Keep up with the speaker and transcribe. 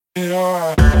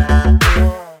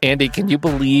Andy, can you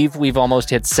believe we've almost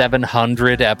hit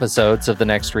 700 episodes of The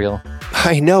Next Reel?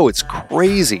 I know, it's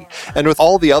crazy. And with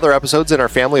all the other episodes in our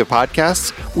family of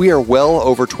podcasts, we are well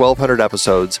over 1,200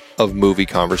 episodes of movie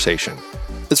conversation.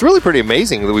 It's really pretty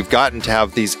amazing that we've gotten to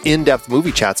have these in-depth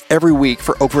movie chats every week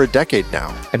for over a decade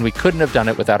now. And we couldn't have done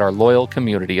it without our loyal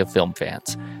community of film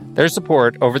fans. Their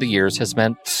support over the years has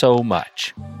meant so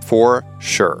much. For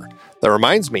sure. That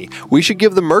reminds me, we should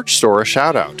give the merch store a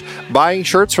shout out. Buying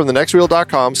shirts from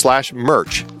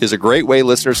thenextreel.com/merch is a great way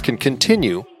listeners can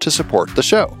continue to support the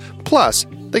show. Plus,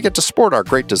 they get to sport our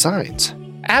great designs.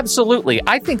 Absolutely.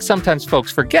 I think sometimes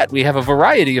folks forget we have a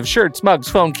variety of shirts, mugs,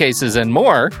 phone cases, and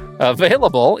more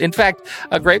available. In fact,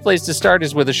 a great place to start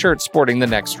is with a shirt sporting the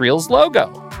Next Reel's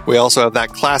logo. We also have that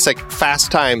classic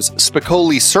Fast Times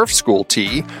Spicoli Surf School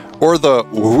tee, or the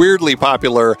weirdly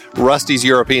popular Rusty's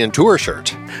European Tour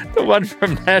shirt. The one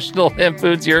from National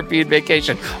Lampoon's European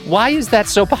Vacation. Why is that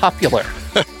so popular?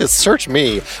 Search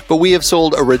me, but we have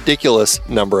sold a ridiculous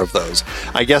number of those.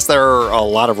 I guess there are a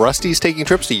lot of Rustys taking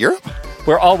trips to Europe?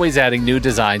 We're always adding new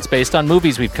designs based on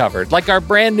movies we've covered, like our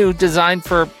brand new design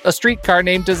for a streetcar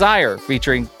named Desire,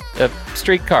 featuring a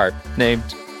streetcar named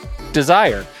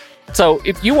Desire. So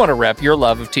if you want to rep your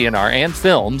love of TNR and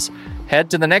films, head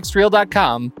to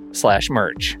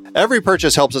thenextreel.com/merch. Every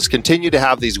purchase helps us continue to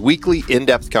have these weekly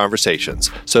in-depth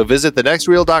conversations. So visit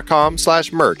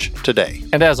thenextreel.com/merch today.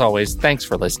 And as always, thanks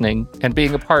for listening and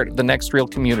being a part of the Next Reel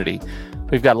community.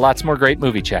 We've got lots more great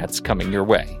movie chats coming your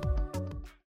way.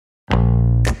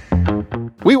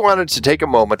 We wanted to take a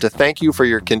moment to thank you for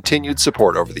your continued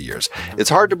support over the years.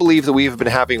 It's hard to believe that we've been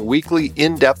having weekly,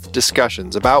 in-depth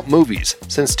discussions about movies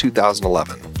since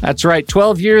 2011. That's right,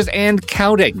 12 years and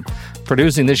counting.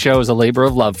 Producing this show is a labor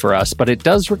of love for us, but it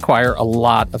does require a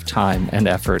lot of time and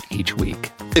effort each week.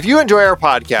 If you enjoy our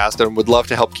podcast and would love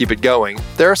to help keep it going,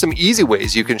 there are some easy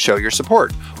ways you can show your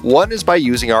support. One is by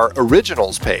using our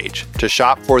Originals page to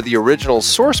shop for the original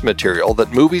source material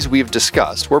that movies we've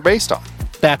discussed were based on.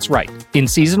 That's right. In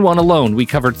Season 1 alone, we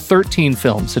covered 13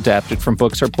 films adapted from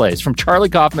books or plays, from Charlie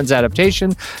Kaufman's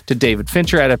adaptation to David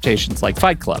Fincher adaptations like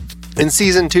Fight Club. In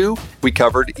Season 2, we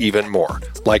covered even more,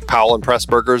 like Powell and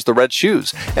Pressburger's The Red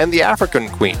Shoes and The African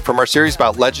Queen from our series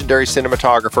about legendary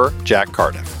cinematographer Jack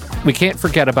Cardiff. We can't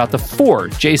forget about the 4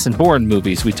 Jason Bourne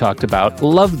movies we talked about.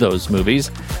 Love those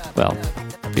movies. Well,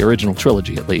 the original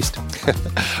trilogy, at least.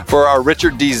 For our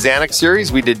Richard D. Zanuck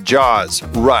series, we did Jaws,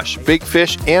 Rush, Big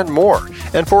Fish, and more.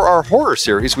 And for our horror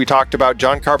series, we talked about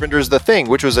John Carpenter's The Thing,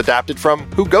 which was adapted from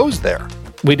Who Goes There?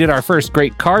 We did our first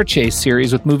great car chase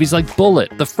series with movies like Bullet,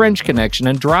 The French Connection,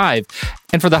 and Drive.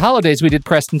 And for the holidays, we did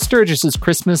Preston Sturges's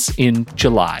Christmas in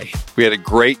July. We had a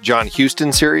great John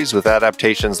Huston series with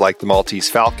adaptations like The Maltese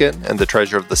Falcon and The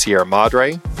Treasure of the Sierra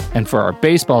Madre. And for our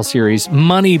baseball series,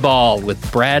 Moneyball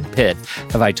with Brad Pitt.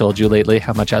 Have I told you lately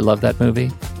how much I love that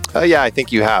movie? Yeah, I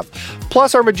think you have.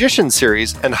 Plus, our Magician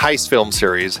series and Heist film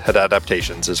series had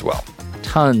adaptations as well.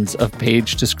 Tons of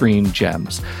page-to-screen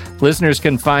gems. Listeners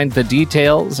can find the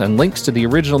details and links to the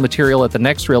original material at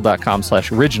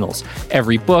thenextreel.com/originals.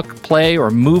 Every book, play, or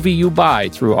movie you buy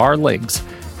through our links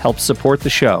helps support the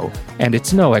show, and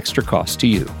it's no extra cost to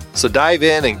you. So dive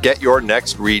in and get your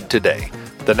next read today.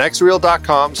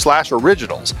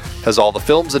 thenextreel.com/originals has all the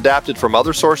films adapted from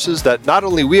other sources that not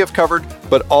only we have covered,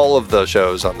 but all of the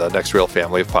shows on the Next Reel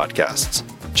family of podcasts.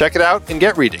 Check it out and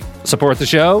get reading. Support the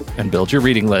show and build your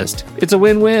reading list. It's a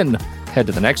win-win. Head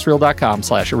to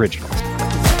thenextreel.com/originals.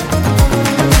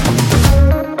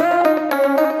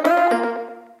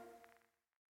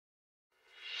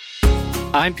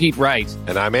 I'm Pete Wright.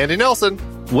 And I'm Andy Nelson.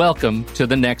 Welcome to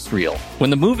The Next Reel. When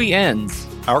the movie ends,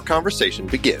 our conversation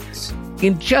begins.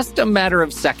 In just a matter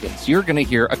of seconds, you're going to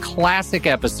hear a classic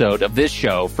episode of this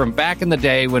show from back in the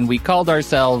day when we called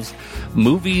ourselves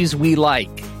Movies We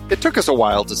Like. It took us a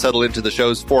while to settle into the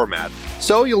show's format,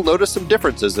 so you'll notice some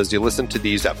differences as you listen to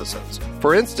these episodes.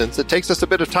 For instance, it takes us a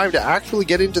bit of time to actually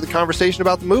get into the conversation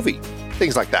about the movie.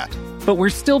 Things like that. But we're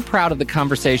still proud of the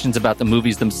conversations about the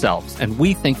movies themselves, and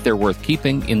we think they're worth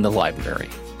keeping in the library.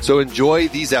 So enjoy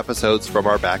these episodes from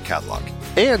our back catalog.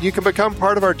 And you can become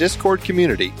part of our Discord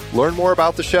community, learn more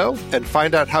about the show, and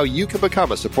find out how you can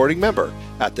become a supporting member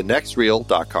at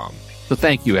thenextreel.com. So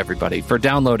thank you, everybody, for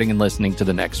downloading and listening to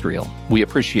The Next Reel. We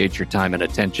appreciate your time and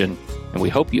attention, and we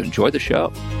hope you enjoy the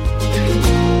show.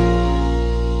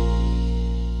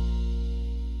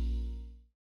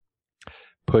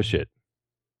 Push it.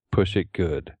 Push it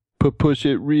good. Push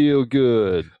it real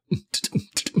good.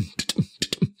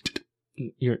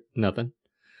 You're nothing.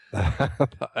 I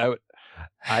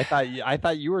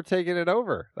thought you were taking it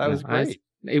over. That was great.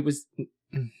 It was.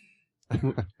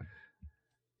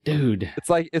 Dude. It's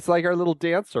like our little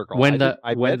dance circle.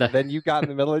 Then you got in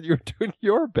the middle and you were doing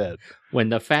your bit. When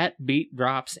the fat beat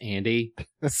drops, Andy,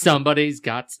 somebody's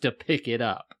got to pick it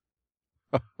up.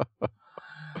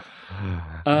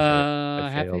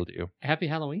 I failed you. Happy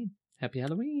Halloween. Happy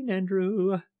Halloween,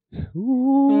 Andrew.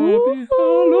 Ooh. Happy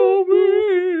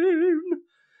Halloween.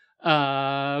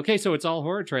 Okay, so it's all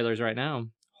horror trailers right now.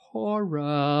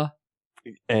 Horror.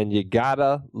 And you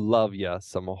gotta love ya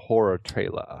some horror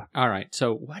trailer. All right,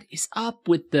 so what is up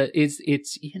with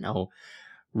it's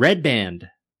Red Band.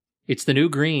 It's the new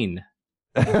green.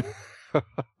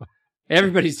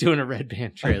 Everybody's doing a Red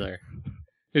Band trailer.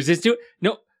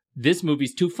 This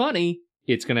movie's too funny.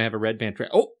 It's going to have a Red Band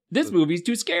trailer. Oh, this movie's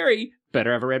too scary.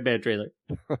 Better have a Red Band trailer.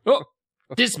 Oh,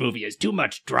 this movie has too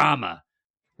much drama.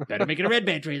 Better make it a Red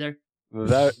Band trailer.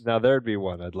 Now there'd be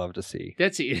one I'd love to see.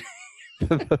 That's it.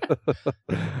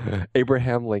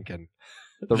 Abraham Lincoln.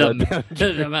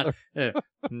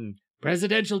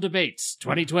 Presidential debates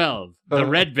 2012. The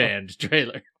Red Band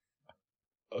trailer.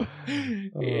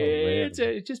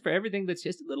 It's just for everything that's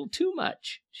just a little too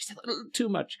much. Just a little too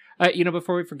much.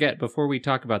 Before we forget, before we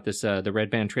talk about this, the Red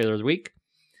Band trailer of the week,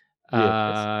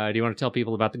 yes. Do you want to tell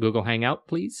people about the Google Hangout,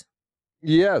 please?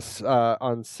 Yes,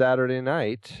 on Saturday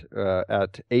night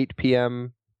at 8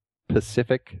 p.m.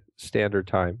 Pacific Standard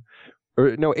Time.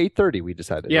 Or no, 8:30 we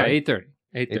decided. Yeah, right?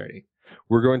 8:30.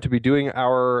 We're going to be doing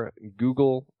our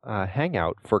Google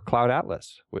Hangout for Cloud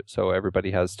Atlas. So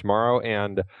everybody has tomorrow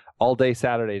and all day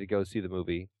Saturday to go see the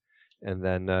movie and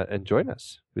then and join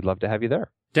us. We'd love to have you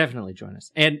there. Definitely join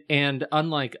us. And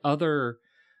unlike other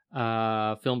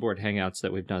Film Board Hangouts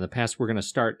that we've done in the past, we're going to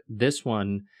start this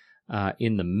one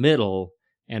in the middle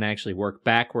and actually work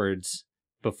backwards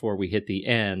before we hit the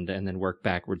end and then work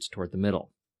backwards toward the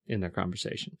middle in their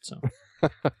conversation. So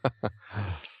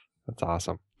that's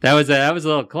awesome. That was a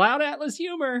little Cloud Atlas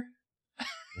humor.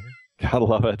 Gotta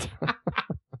love it.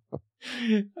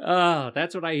 Oh,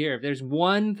 that's what I hear. If there's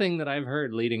one thing that I've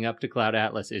heard leading up to Cloud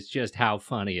Atlas, it's just how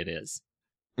funny it is.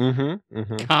 Mm-hmm.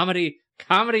 Mm-hmm.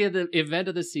 Comedy of the event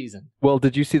of the season. Well,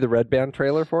 did you see the Red Band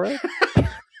trailer for it?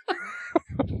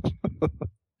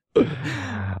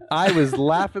 I was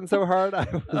laughing so hard I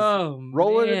was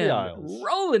rolling in the aisles.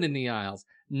 Rolling in the aisles.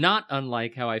 Not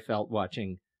unlike how I felt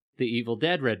watching the Evil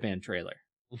Dead Red Band trailer.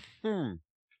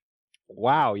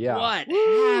 Wow, yeah. What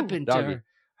happened to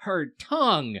her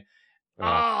tongue?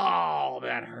 Oh,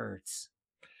 that hurts.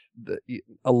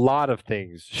 A lot of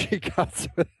things she got.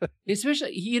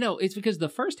 Especially, it's because the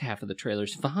first half of the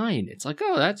trailer's fine. It's like,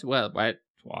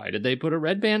 why did they put a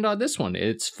red band on this one?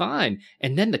 It's fine.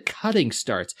 And then the cutting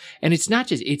starts. And it's not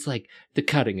just, it's like the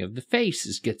cutting of the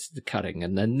face gets the cutting.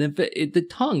 And then the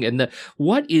tongue and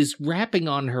what is wrapping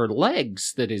on her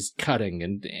legs that is cutting.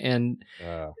 And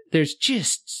there's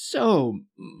just so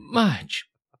much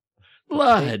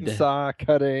blood. Saw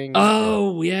cutting.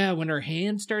 Oh, yeah. When her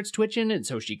hand starts twitching and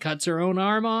so she cuts her own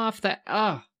arm off.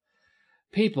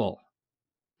 People.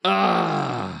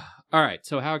 All right,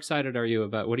 so how excited are you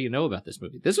what do you know about this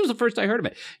movie? This was the first I heard of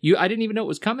it. I didn't even know it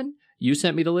was coming. You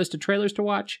sent me the list of trailers to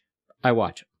watch. I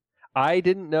watch it. I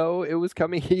didn't know it was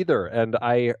coming either, and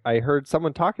I heard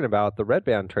someone talking about the Red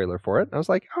Band trailer for it, and I was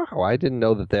like, oh, I didn't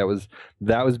know that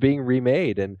was being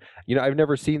remade. And I've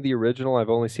never seen the original. I've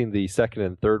only seen the second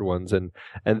and third ones, and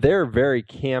they're very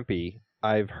campy.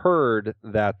 I've heard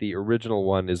that the original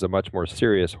one is a much more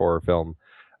serious horror film.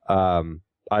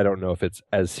 I don't know if it's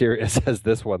as serious as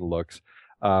this one looks,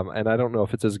 and I don't know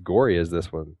if it's as gory as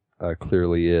this one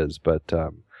clearly is. But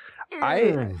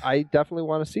I definitely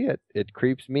want to see it. It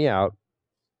creeps me out.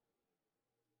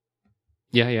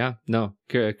 Yeah. No,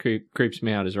 creeps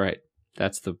me out is right.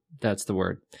 That's the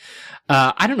word.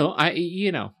 I don't know. I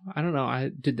don't know.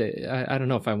 I don't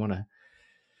know if I want to.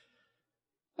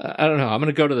 I don't know. I'm going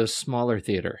to go to the smaller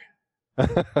theater.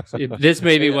 This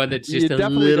may be one that's just a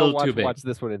little too big. Watch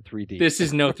this one in 3D. This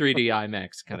is no 3D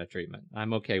IMAX kind of treatment.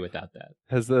 I'm okay without that.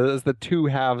 As the two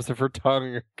halves of her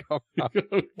tongue come out.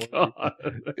 Oh, God.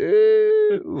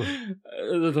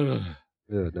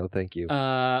 No, thank you.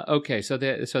 Okay, so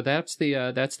that's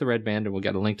the Red Band, and we'll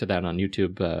get a link to that on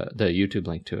YouTube. The YouTube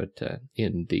link to it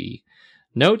in the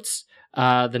notes.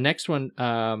 The next one,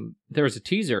 there was a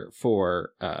teaser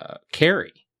for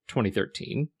Carrie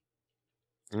 2013.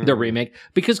 The remake,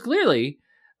 because clearly,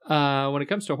 when it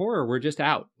comes to horror, we're just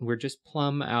out. We're just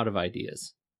plumb out of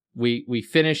ideas. We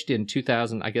finished in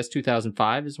 2000. I guess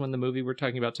 2005 is when the movie we're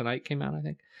talking about tonight came out. I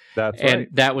think that's right. And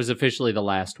that was officially the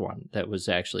last one that was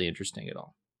actually interesting at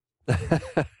all.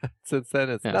 Since then,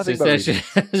 it's nothing but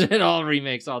it all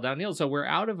remakes, all downhill. So we're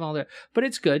out of all that, but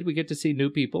it's good. We get to see new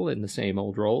people in the same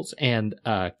old roles and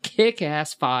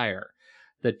kick-ass fire.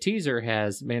 the teaser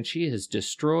has, man, she has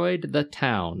destroyed the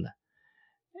town.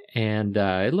 And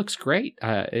it looks great.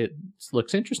 It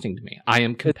looks interesting to me. I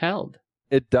am compelled.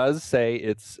 It does say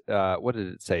it's, what did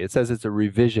it say? It says it's a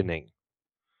revisioning.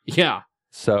 Yeah.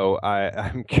 So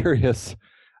I'm curious.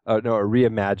 No, a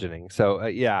reimagining. So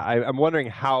I'm wondering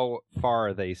how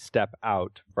far they step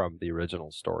out from the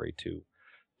original story to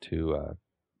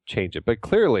change it. But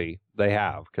clearly they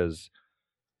have, because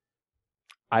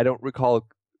I don't recall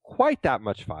quite that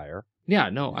much fire. Yeah,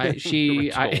 no, I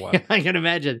can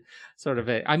imagine sort of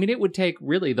I mean, it would take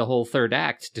really the whole third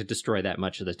act to destroy that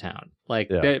much of the town. Like,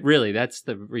 really, that's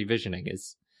the revisioning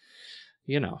is,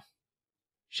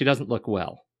 she doesn't look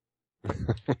well.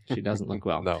 She doesn't look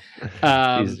well. No,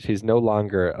 she's no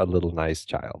longer a little nice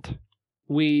child.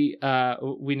 We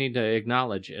need to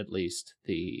acknowledge at least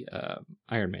the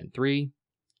Iron Man 3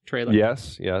 trailer.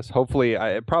 Yes. Hopefully,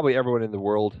 probably everyone in the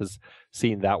world has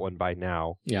seen that one by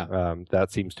now. Yeah.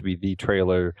 That seems to be the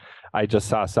trailer. I just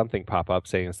saw something pop up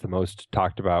saying it's the most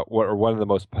talked about, or one of the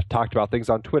most talked about things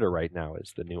on Twitter right now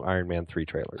is the new Iron Man 3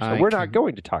 trailer. So we're not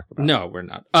going to talk about it. No, we're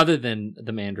not. Other than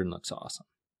the Mandarin looks awesome.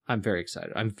 I'm very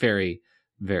excited. I'm very,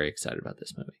 very excited about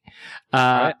this movie.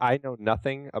 I know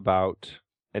nothing about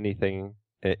anything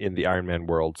in the Iron Man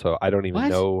world, so I don't even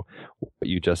know what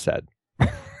you just said.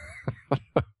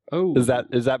 Oh, is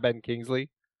that Ben Kingsley?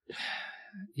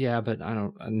 Yeah, but I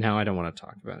don't want to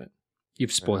talk about it.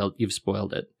 You've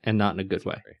spoiled it, and not in a good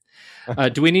way.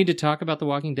 Do we need to talk about The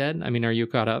Walking Dead? I mean, are you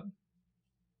caught up?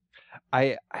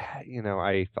 I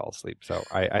fell asleep, so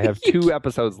I have 2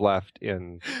 episodes left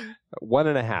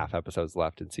 1.5 episodes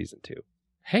left in season 2.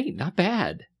 Hey, not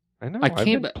bad. I know. I've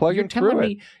been plugging through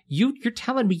it. You're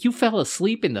telling me you fell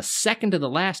asleep in the second to the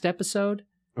last episode?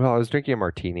 Well, I was drinking a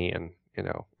martini, and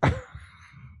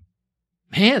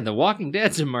Man, The Walking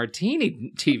Dead's a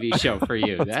martini TV show for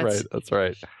you. That's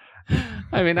right.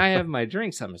 I mean, I have my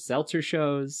drinks. I'm a seltzer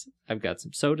shows. I've got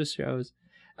some soda shows.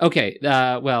 Okay.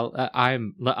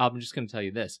 I'm just going to tell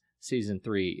you this. Season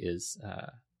 3 is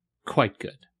quite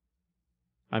good.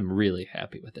 I'm really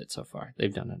happy with it so far.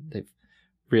 They've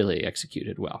really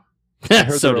executed well. I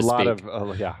heard there were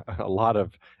a lot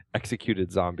of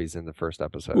executed zombies in the first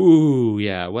episode. Ooh,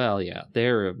 yeah. Well, yeah.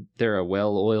 They're a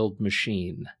well-oiled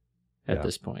machine at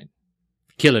this point.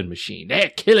 Killing machine.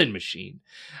 Killing machine.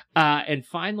 And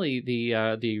finally,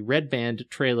 the Red Band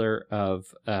trailer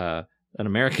of An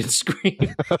American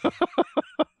Scream.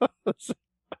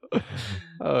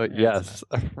 Oh, yes.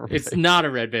 It's not a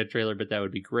Red Band trailer, but that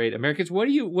would be great. Americans, what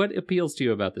appeals to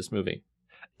you about this movie?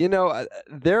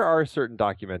 There are certain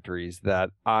documentaries that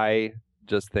I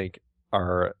just think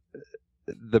are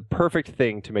the perfect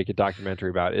thing to make a documentary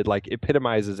about. It like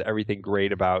epitomizes everything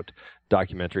great about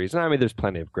documentaries. And I mean, there's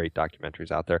plenty of great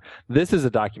documentaries out there. This is a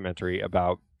documentary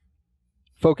about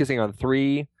focusing on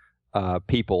 3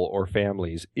 people or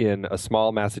families in a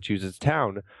small Massachusetts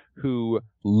town who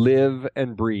live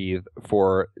and breathe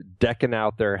for decking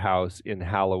out their house in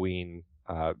Halloween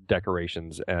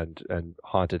decorations and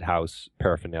haunted house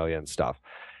paraphernalia and stuff.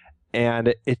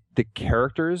 And the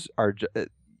characters are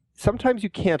sometimes you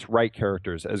can't write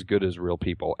characters as good as real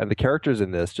people, and the characters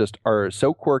in this just are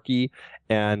so quirky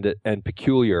and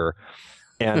peculiar,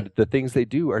 and the things they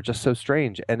do are just so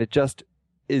strange, and it just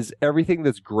is everything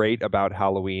that's great about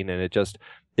Halloween, and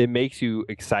it makes you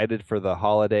excited for the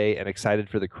holiday and excited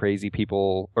for the crazy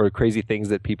people or crazy things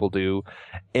that people do,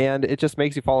 and it just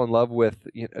makes you fall in love with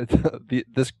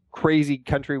this crazy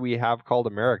country we have called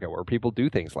America, where people do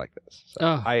things like this.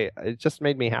 So it just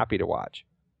made me happy to watch.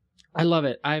 I love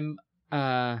it. I'm,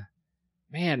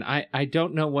 man, I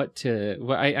don't know what to.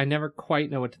 I never quite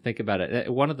know what to think about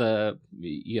it. One of the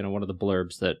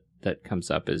blurbs that comes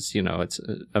up is, it's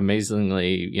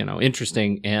amazingly,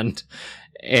 interesting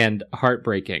and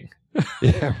heartbreaking.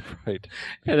 Yeah, right.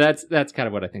 And that's kind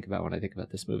of what I think about when I think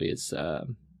about this movie. Is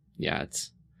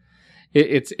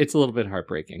it's a little bit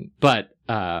heartbreaking, but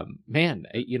man,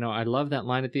 I love that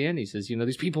line at the end. He says,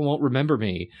 these people won't remember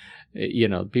me.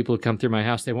 People who come through my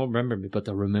house, they won't remember me, but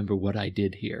they'll remember what I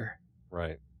did here.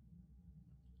 Right.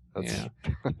 Yeah.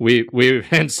 we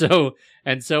and so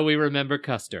we remember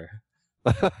Custer.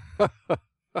 That's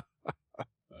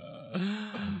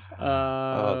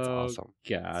awesome.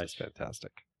 Gosh, that's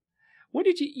fantastic. Were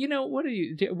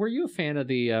you a fan of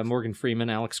the Morgan Freeman,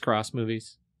 Alex Cross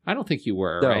movies? I don't think you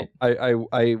were, no, right?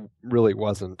 I really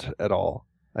wasn't at all.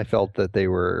 I felt that they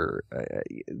were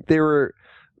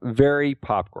very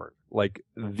popcorn, like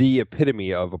the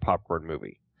epitome of a popcorn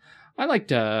movie. I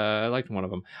liked one of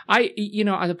them.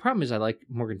 The problem is I like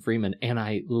Morgan Freeman, and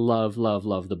I love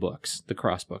the books. The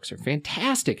Cross books are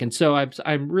fantastic, and so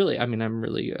I'm really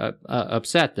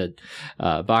upset that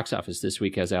box office this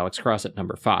week has Alex Cross at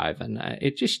number 5, and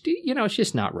it's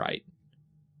just not right.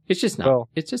 It's just not. Well,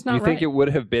 it's just not. You think it would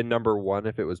have been number 1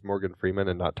 if it was Morgan Freeman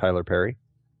and not Tyler Perry?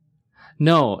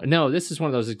 No. This is one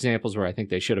of those examples where I think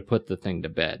they should have put the thing to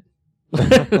bed.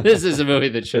 This is a movie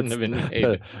that shouldn't have been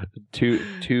made. Too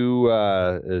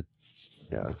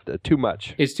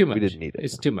much. It's too much. We didn't need it.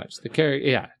 It's too much.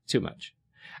 Too much.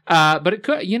 But it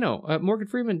could, Morgan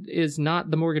Freeman is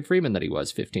not the Morgan Freeman that he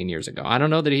was 15 years ago. I don't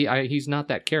know that he's not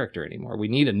that character anymore. We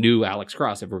need a new Alex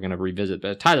Cross if we're going to revisit.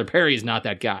 But Tyler Perry is not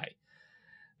that guy.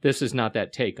 This is not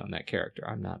that take on that character.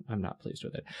 I'm not pleased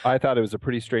with it. I thought it was a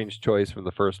pretty strange choice from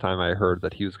the first time I heard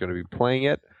that he was going to be playing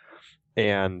it,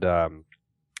 and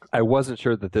I wasn't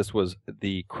sure that this was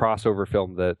the crossover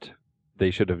film that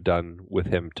they should have done with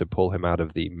him to pull him out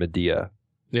of the Medea.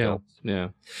 Yeah,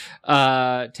 films.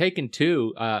 yeah. Taken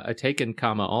 2, Taken,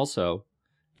 also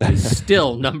is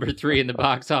still number 3 in the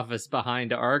box office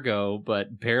behind Argo,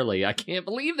 but barely. I can't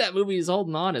believe that movie is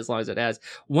holding on as long as it has.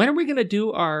 When are we going to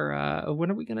do our?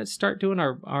 When are we going to start doing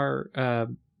our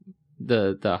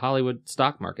the Hollywood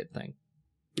stock market thing?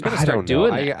 I don't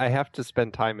know. I have to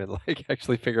spend time and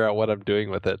actually figure out what I'm doing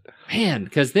with it. Man,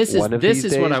 because this is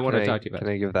what I want to talk to you about. Can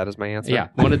I give that as my answer? Yeah,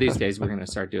 one of these days we're going to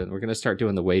start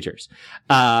doing the wagers.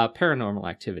 Paranormal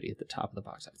Activity at the top of the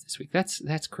box office this week. That's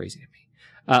crazy to me.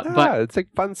 But it's a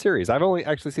fun series. I've only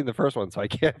actually seen the first one, so I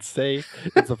can't say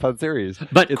it's a fun series.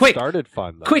 But it quick, started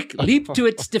fun. Though. Quick, leap to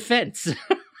its defense.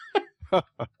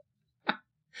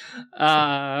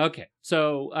 Okay,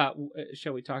 so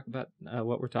shall we talk about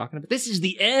what we're talking about? This is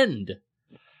the end.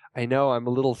 I know, I'm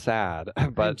a little sad,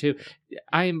 but too.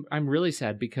 I'm really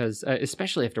sad because,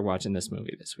 especially after watching this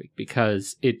movie this week,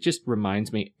 because it just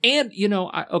reminds me. And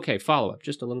follow up,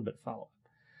 just a little bit of follow up.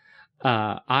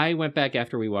 I went back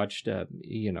after we watched, Dawn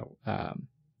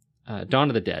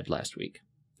of the Dead last week.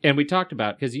 And we talked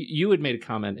about, because you had made a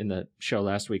comment in the show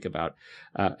last week about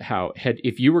how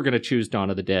if you were going to choose Dawn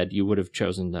of the Dead, you would have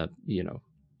chosen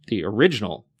the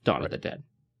original Dawn of the Dead.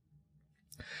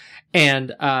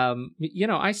 And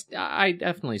I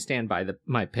definitely stand by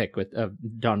my pick with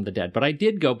Dawn of the Dead, but I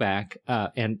did go back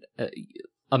and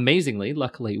amazingly,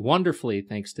 luckily, wonderfully,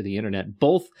 thanks to the internet,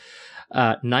 both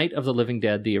Night of the Living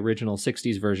Dead, the original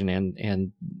 60s version,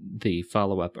 and the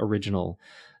follow-up original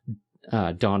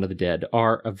Dawn of the Dead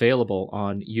are available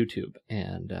on YouTube,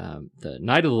 and the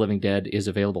Night of the Living Dead is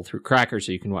available through Crackle,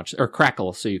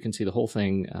 so you can see the whole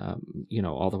thing,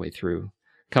 all the way through.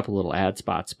 A couple little ad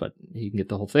spots, but you can get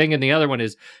the whole thing. And the other one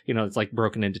is, it's like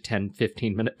broken into 10,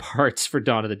 15-minute parts for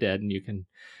Dawn of the Dead, and you can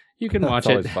watch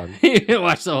it. Fun. You can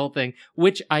watch the whole thing,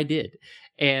 which I did,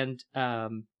 and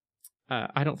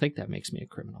I don't think that makes me a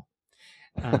criminal.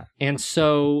 And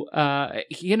so, I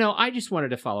just wanted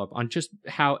to follow up on just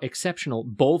how exceptional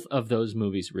both of those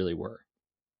movies really were.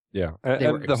 Yeah,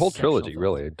 and the whole trilogy,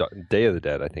 really, Day of the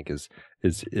Dead, I think is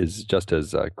just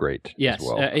as great. Yes, as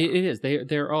well. It is.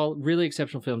 They're all really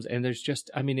exceptional films, and there's just,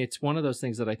 it's one of those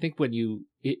things that I think when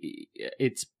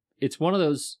it's one of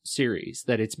those series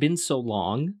that it's been so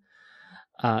long.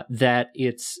 That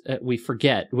it's we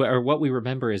forget, or what we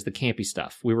remember is the campy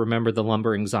stuff. We remember the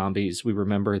lumbering zombies. We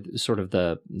remember sort of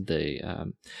we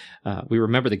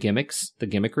remember the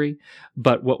gimmickry.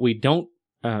 But what we don't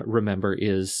remember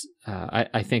is,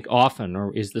 I think often,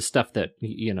 or is the stuff that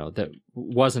that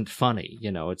wasn't funny.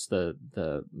 It's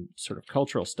the sort of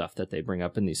cultural stuff that they bring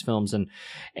up in these films, and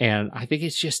I think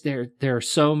it's just there are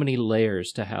so many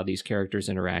layers to how these characters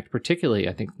interact. Particularly,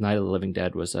 I think Night of the Living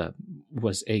Dead was a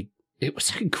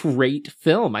great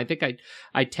film. I think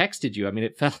I texted you.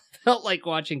 It felt like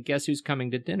watching Guess Who's Coming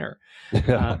to Dinner.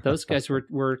 Those guys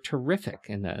were terrific,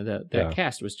 and the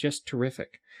cast was just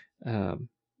terrific.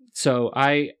 So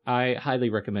I highly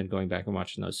recommend going back and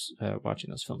watching those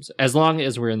films, as long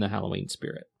as we're in the Halloween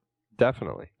spirit.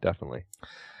 Definitely.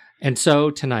 And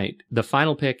so tonight, the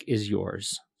final pick is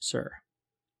yours, sir.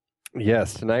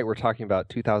 Yes, tonight we're talking about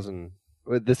 2000.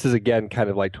 This is, again,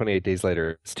 kind of like 28 Days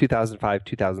Later. It's 2005,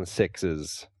 2006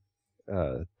 is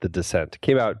The Descent. It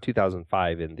came out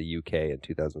 2005 in the UK and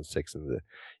 2006 in the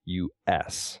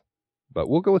US. But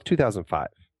we'll go with 2005.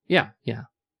 Yeah.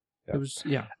 It was,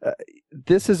 yeah.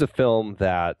 This is a film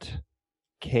that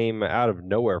came out of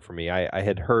nowhere for me. I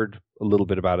had heard a little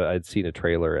bit about it. I'd seen a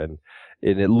trailer, and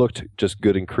it looked just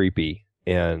good and creepy.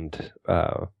 And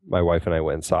my wife and I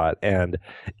went and saw it, and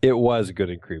it was good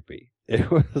and creepy. It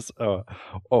was a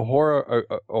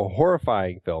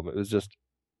horrifying film. It was just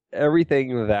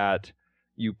everything that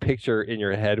you picture in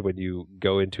your head when you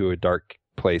go into a dark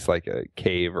place like a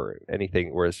cave or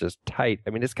anything where it's just tight. I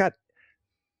mean, it's got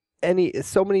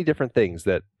so many different things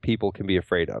that people can be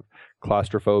afraid of.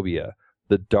 Claustrophobia,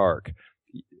 the dark,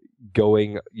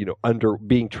 going,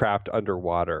 being trapped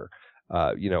underwater,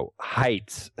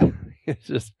 heights. It's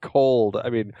just cold. I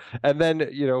mean, and then,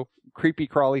 creepy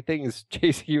crawly things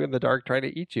chasing you in the dark trying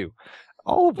to eat you.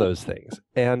 All of those things.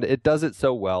 And it does it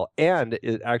so well. And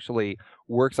it actually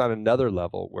works on another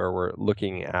level where we're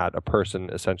looking at a person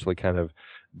essentially kind of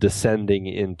descending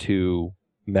into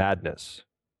madness.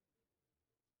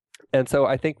 And so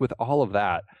I think with all of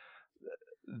that,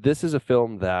 this is a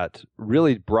film that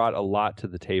really brought a lot to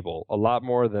the table, a lot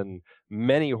more than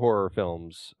many horror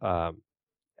films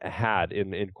had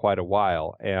in quite a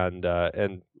while. And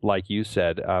like you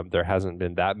said, there hasn't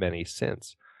been that many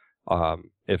since.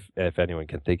 If anyone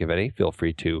can think of any, feel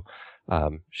free to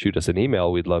shoot us an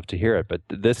email. We'd love to hear it. But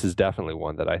this is definitely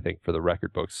one that I think for the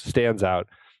record books stands out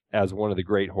as one of the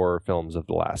great horror films of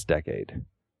the last decade.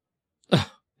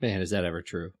 Oh, man, is that ever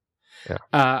true? Yeah.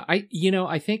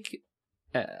 I think,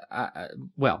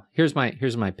 well, here's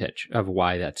my pitch of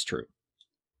why that's true.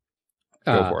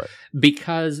 Go for it.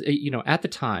 Because, at the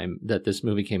time that this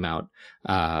movie came out,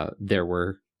 there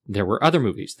were other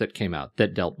movies that came out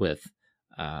that dealt with,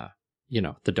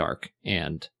 the dark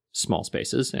and small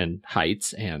spaces and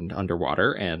heights and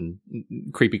underwater and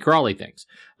creepy crawly things.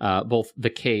 Both The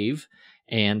Cave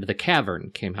and The Cavern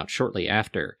came out shortly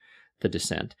after The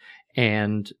Descent,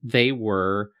 and they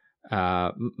were,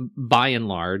 by and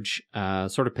large,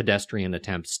 sort of pedestrian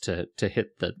attempts to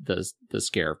hit the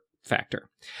scare factor.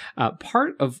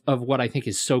 Part of what I think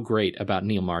is so great about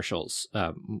Neil Marshall's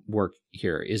work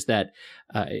here is that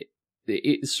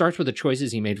it starts with the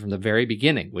choices he made from the very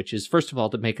beginning, which is, first of all,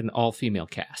 to make an all-female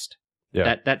cast.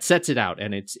 Yeah. That sets it out,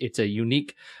 and it's a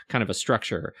unique kind of a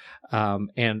structure.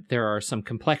 And there are some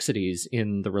complexities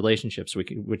in the relationships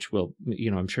which we'll,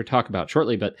 I'm sure talk about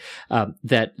shortly, but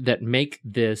that make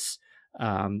this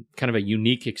kind of a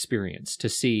unique experience to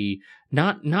see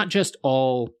not just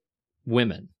all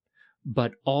women,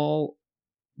 but all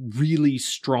really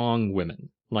strong women,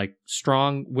 like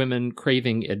strong women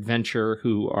craving adventure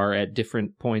who are at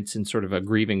different points in sort of a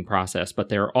grieving process, but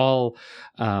they're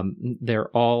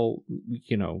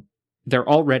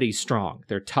already strong.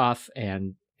 They're tough.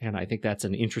 And I think that's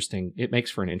it makes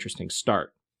for an interesting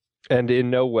start. And in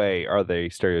no way are they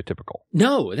stereotypical.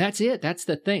 No, that's it. That's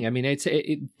the thing. I mean,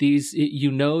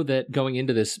 that going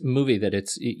into this movie that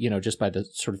it's, just by the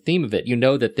sort of theme of it,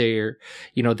 that they're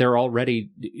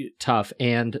already tough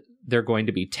and they're going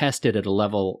to be tested at a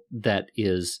level that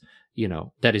is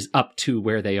up to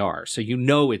where they are. So,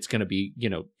 it's going to be,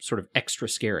 sort of extra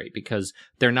scary because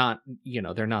they're not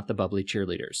the bubbly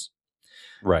cheerleaders.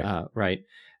 Right. Right.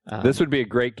 This would be a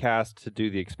great cast to do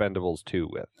the Expendables 2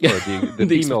 with, or the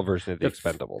female version of the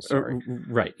Expendables. Sorry.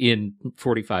 Right, in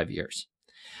 45 years.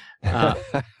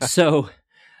 So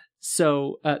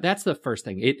that's the first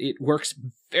thing. It works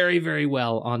very, very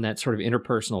well on that sort of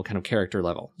interpersonal kind of character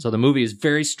level. So the movie is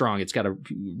very strong. It's got a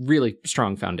really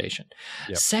strong foundation.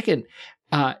 Yep. Second,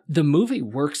 the movie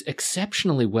works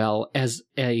exceptionally well as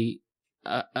a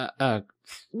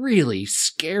really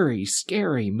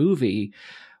scary movie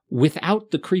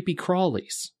without the creepy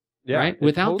crawlies, right?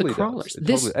 Without totally the crawlers.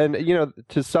 And,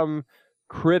 to some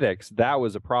critics, that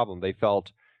was a problem. They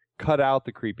felt, cut out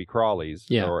the creepy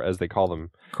crawlies, or as they call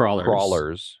them,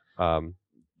 crawlers.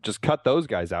 Just cut those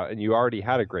guys out, and you already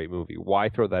had a great movie. Why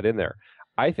throw that in there?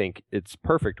 I think it's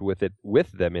perfect with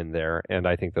them in there, and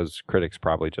I think those critics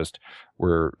probably just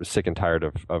were sick and tired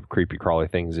of creepy crawly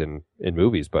things in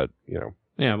movies, but, Yeah,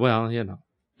 well,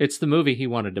 it's the movie he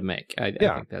wanted to make. I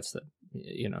think that's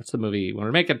it's the movie he wanted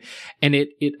to make, and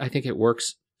it I think it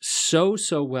works so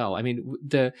well. I mean,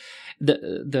 the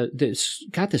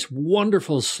got this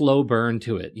wonderful slow burn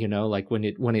to it. Like when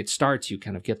it starts, you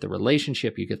kind of get the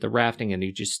relationship, you get the rafting, and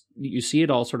you see it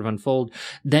all sort of unfold.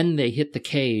 Then they hit the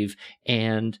cave,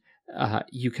 and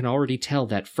you can already tell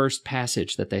that first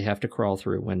passage that they have to crawl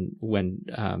through when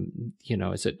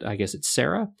I guess it's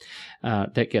Sarah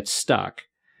that gets stuck.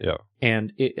 Yeah,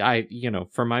 and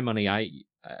for my money,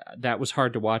 that was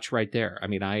hard to watch right there. I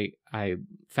mean, I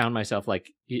found myself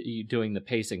like doing the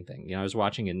pacing thing. I was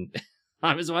watching on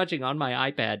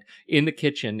my iPad in the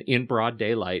kitchen in broad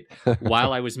daylight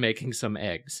while I was making some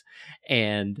eggs.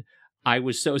 And I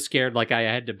was so scared, like I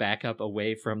had to back up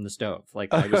away from the stove.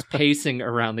 Like I was pacing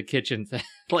around the kitchen,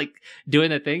 like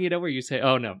doing that thing, where you say,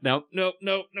 oh, no,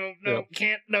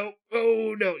 can't, no,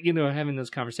 oh, no, having those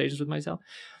conversations with myself.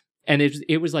 And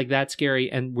it was like that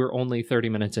scary. And we're only 30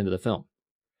 minutes into the film.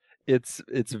 It's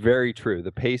very true.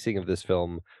 The pacing of this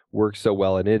film works so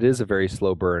well, and it is a very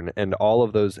slow burn, and all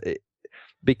of those.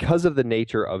 Because of the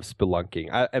nature of spelunking,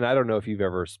 and I don't know if you've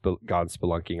ever gone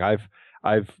spelunking.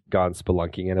 I've gone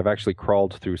spelunking, and I've actually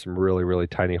crawled through some really, really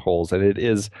tiny holes.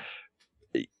 And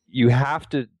you have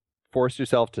to force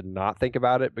yourself to not think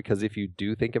about it, because if you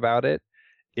do think about it,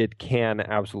 it can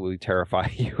absolutely terrify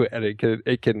you, and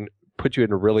it can put you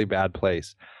in a really bad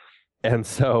place. And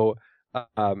so,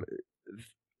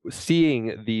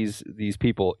 seeing these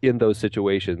people in those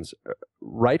situations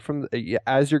right from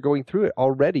as you're going through it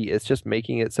already, it's just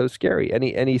making it so scary.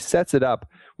 And he sets it up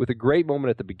with a great moment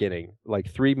at the beginning.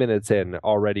 Like 3 minutes in,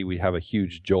 already we have a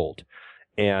huge jolt,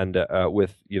 and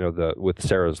with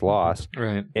Sarah's loss,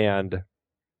 right? And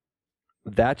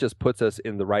that just puts us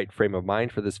in the right frame of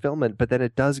mind for this film. But then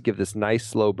it does give this nice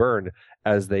slow burn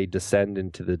as they descend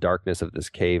into the darkness of this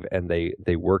cave, and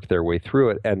they work their way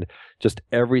through it. And just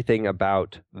everything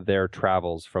about their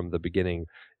travels from the beginning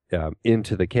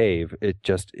into the cave, it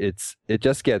just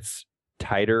gets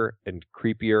tighter and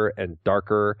creepier and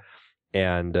darker,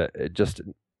 and just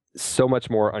so much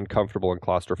more uncomfortable and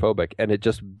claustrophobic, and it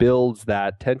just builds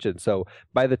that tension. So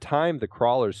by the time the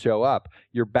crawlers show up,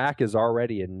 your back is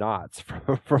already in knots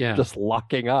from just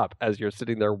locking up as you're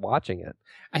sitting there watching it.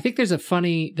 I think there's a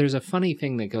funny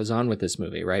thing that goes on with this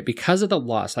movie, right? Because of the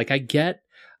loss. Like I get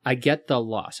the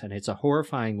loss, and it's a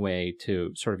horrifying way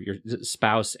to sort of your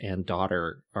spouse and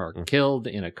daughter are killed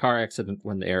in a car accident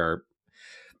when they're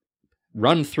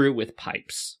run through with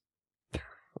pipes.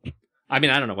 I mean,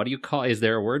 I don't know. What do you call? Is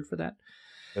there a word for that?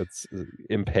 It's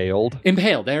impaled.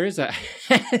 Impaled. There is a.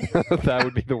 That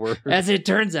would be the word. As it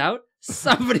turns out,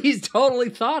 somebody's totally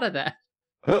thought of that.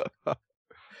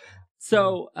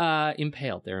 So,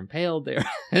 impaled. They're impaled.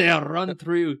 They'll run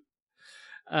through,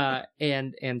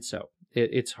 and so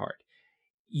it's hard.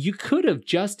 You could have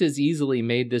just as easily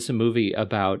made this a movie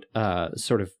about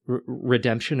sort of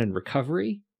redemption and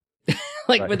recovery.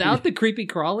 Like, right. Without the creepy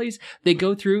crawlies, they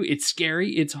go through, it's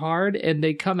scary, it's hard, and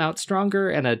they come out stronger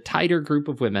and a tighter group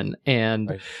of women.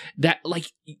 And that, like,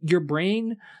 your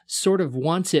brain sort of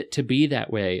wants it to be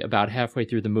that way about halfway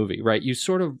through the movie, right? You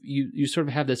sort of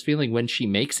have this feeling when she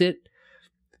makes it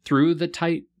through the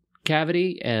tight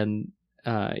cavity and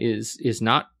is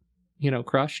not,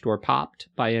 crushed or popped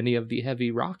by any of the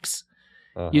heavy rocks.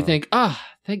 You think,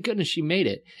 thank goodness she made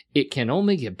it. It can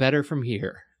only get better from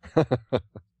here.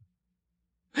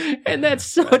 And that's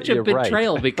such a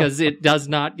betrayal because it does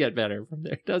not get better from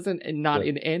there. It doesn't, not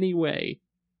in any way.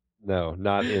 No,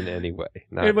 not in any way.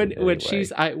 When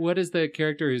she's, what is the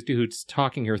character who's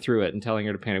talking her through it and telling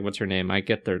her to panic? What's her name? I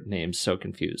get their names so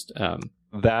confused.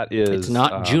 That is, it's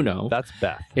not Juno. That's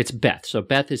Beth. It's Beth. So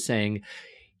Beth is saying,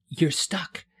 "You're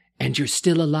stuck and you're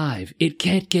still alive. It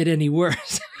can't get any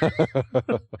worse."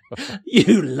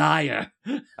 You liar.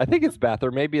 I think it's Beth,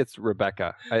 or maybe it's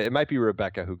Rebecca. It might be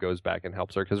Rebecca who goes back and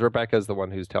helps her, because Rebecca is the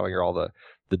one who's telling her all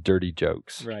the dirty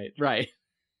jokes. Right. Right.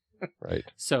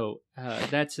 So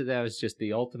that was just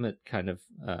the ultimate kind of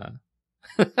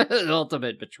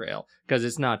ultimate betrayal, because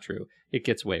it's not true. It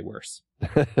gets way worse.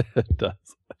 It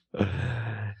does.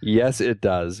 Yes, it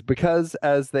does. Because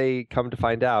as they come to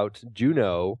find out,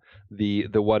 Juno, the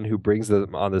one who brings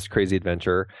them on this crazy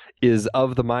adventure, is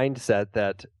of the mindset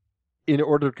that in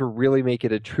order to really make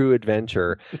it a true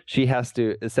adventure, she has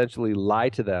to essentially lie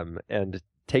to them and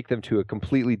take them to a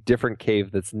completely different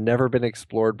cave that's never been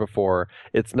explored before.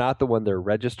 It's not the one they're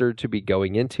registered to be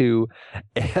going into,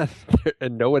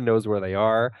 and no one knows where they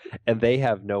are, and they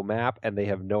have no map, and they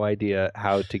have no idea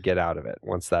how to get out of it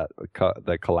once the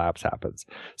collapse happens.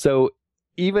 So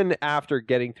even after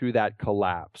getting through that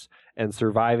collapse and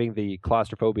surviving the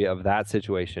claustrophobia of that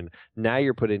situation, now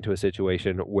you're put into a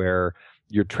situation where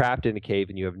you're trapped in a cave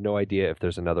and you have no idea if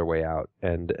there's another way out,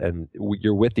 and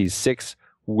you're with these 6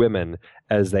 women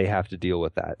as they have to deal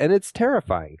with that. And it's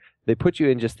terrifying. They put you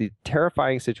in just the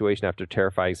terrifying situation after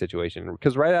terrifying situation,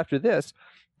 because right after this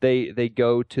they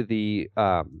go to the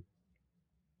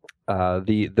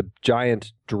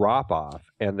giant drop off,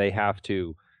 and they have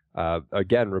to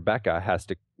again, Rebecca has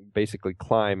to basically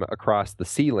climb across the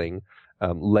ceiling,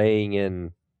 laying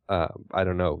in I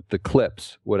don't know, the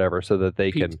clips, whatever, so that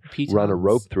they can run a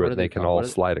rope through it and they can all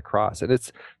slide across. And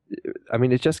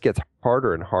it just gets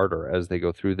harder and harder as they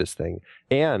go through this thing.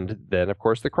 And then, of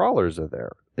course, the crawlers are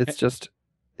there.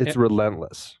 It's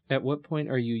relentless. At what point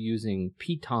are you using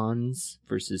pitons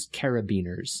versus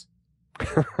carabiners?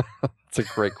 That's a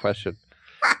great question.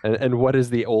 And what is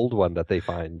the old one that they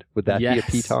find? Would that be a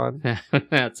piton?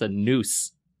 That's a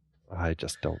noose. I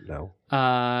just don't know.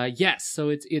 Yes. So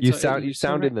it's you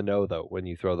sound in the know though when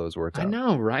you throw those words out. I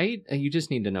know, right? You just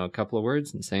need to know a couple of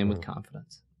words and say them with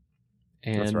confidence.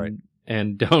 And that's right.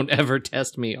 and don't ever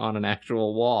test me on an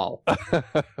actual wall.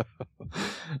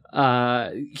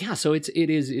 So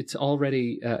it's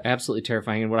already absolutely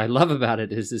terrifying. And what I love about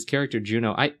it is this character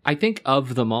Juno. I think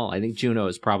of them all, I think Juno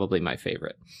is probably my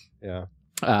favorite. Yeah.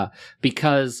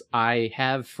 Because I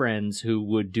have friends who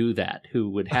would do that, who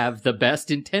would have the best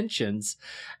intentions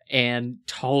and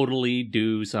totally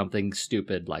do something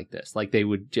stupid like this. Like they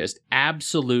would just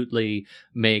absolutely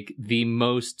make the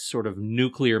most sort of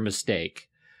nuclear mistake,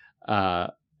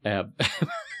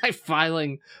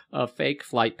 filing a fake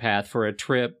flight path for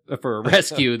a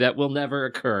rescue that will never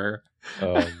occur.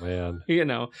 Oh man.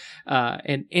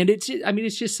 And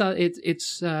it's just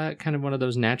kind of one of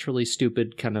those naturally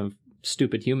stupid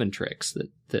human tricks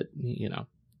that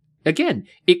again,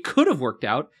 it could have worked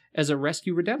out as a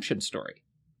rescue redemption story.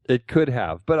 It could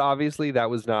have, but obviously that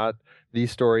was not the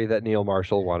story that Neil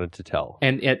Marshall wanted to tell.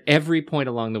 And at every point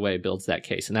along the way builds that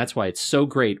case. And that's why it's so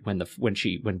great when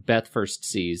Beth first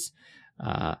sees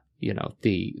that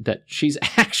she's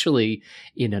actually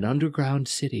in an underground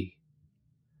city.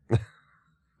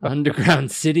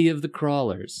 Underground city of the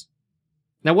crawlers.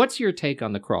 Now, what's your take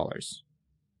on the crawlers?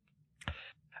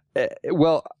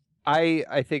 Well,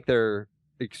 I think they're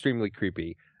extremely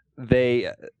creepy.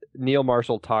 Neil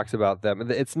Marshall talks about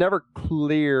them. It's never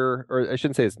clear, or I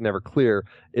shouldn't say it's never clear.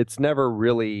 It's never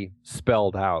really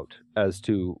spelled out as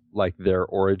to like their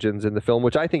origins in the film,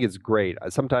 which I think is great.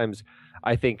 Sometimes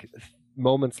I think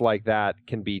moments like that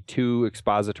can be too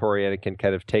expository, and it can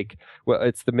kind of take. Well,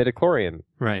 it's the midichlorian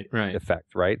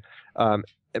effect, right?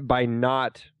 By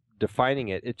not defining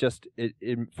it,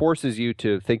 it forces you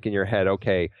to think in your head,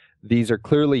 okay, these are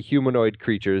clearly humanoid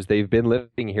creatures. They've been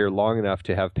living here long enough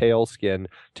to have pale skin,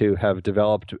 to have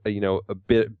developed, a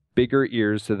bit bigger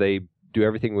ears, so they do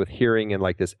everything with hearing and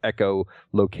like this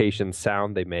echolocation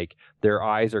sound they make. Their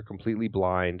eyes are completely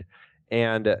blind,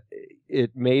 and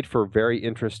it made for a very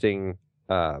interesting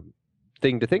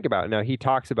thing to think about. Now, he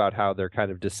talks about how they're kind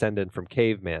of descendant from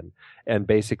cavemen, and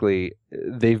basically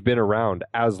they've been around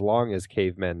as long as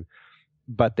cavemen,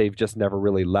 but they've just never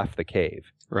really left the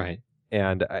cave. Right.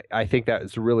 And I think that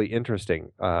is really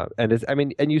interesting.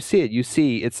 And you see it. You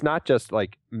see, it's not just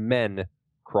like men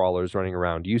crawlers running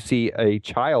around. You see a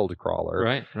child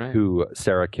crawler who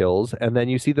Sarah kills, and then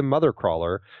you see the mother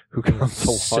crawler who comes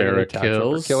along Sarah and attacks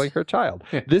her for killing her child.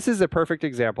 This is a perfect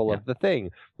example of the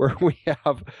thing where we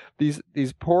have these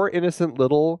poor innocent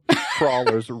little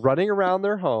crawlers running around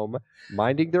their home,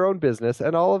 minding their own business,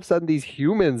 and all of a sudden these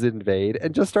humans invade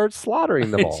and just start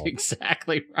slaughtering them all. That's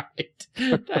exactly right.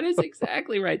 That is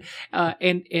exactly right. But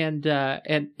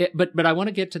I want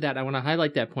to get to that. I want to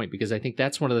highlight that point because I think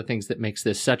that's one of the things that makes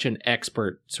this such an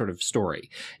expert sort of story,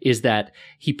 is that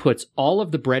he puts all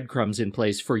of the breadcrumbs in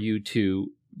place for you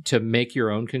to make your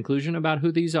own conclusion about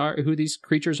who these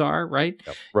creatures are, right?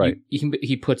 Yep, right.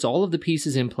 He puts all of the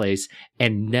pieces in place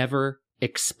and never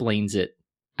explains it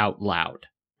out loud,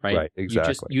 right? Right,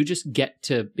 exactly. You just get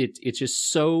to it. It's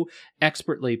just so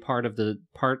expertly part of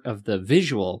the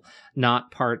visual, not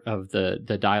part of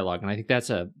the dialogue. And I think that's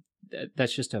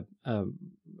just a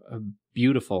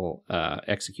beautiful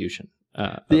execution.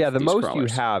 The most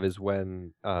crawlers. you have is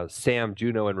when Sam,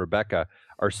 Juno, and Rebecca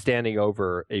are standing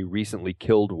over a recently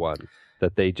killed one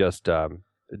that they just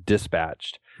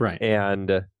dispatched. Right.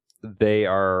 And they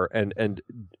are, and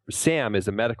Sam is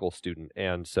a medical student,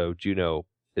 and so Juno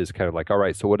is kind of like, all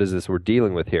right, so what is this we're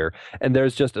dealing with here? And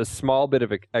there's just a small bit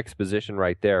of exposition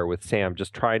right there with Sam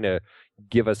just trying to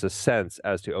give us a sense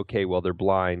as to, okay, well, they're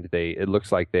blind. It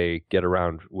looks like they get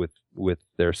around with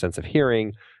their sense of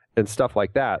hearing and stuff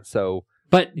like that. So,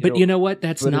 but you know what?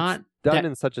 That's not done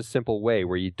in such a simple way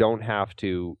where you don't have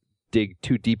to dig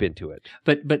too deep into it.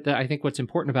 But I think what's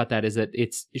important about that is that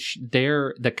it's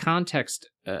the context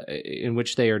in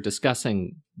which they are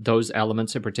discussing those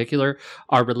elements in particular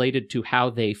are related to how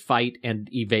they fight and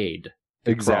evade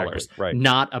the crawlers, right?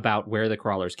 Not about where the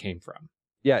crawlers came from.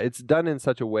 Yeah, it's done in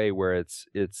such a way where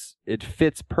it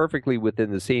fits perfectly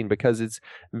within the scene because it's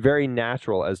very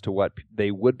natural as to what they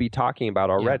would be talking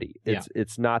about already.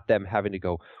 It's not them having to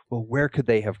go, well, where could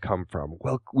they have come from?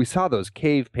 Well, we saw those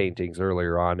cave paintings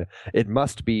earlier on. It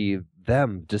must be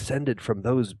them descended from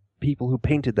those people who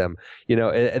painted them.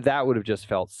 That would have just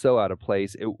felt so out of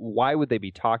place. Why would they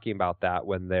be talking about that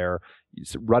when they're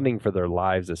running for their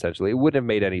lives, essentially? It wouldn't have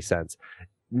made any sense.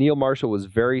 Neil Marshall was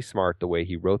very smart the way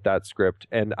he wrote that script,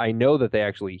 and I know that they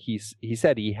actually he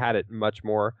said he had it much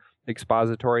more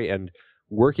expository, and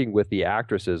working with the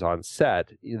actresses on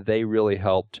set, they really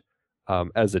helped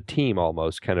as a team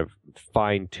almost kind of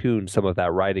fine-tune some of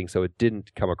that writing so it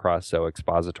didn't come across so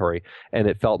expository, and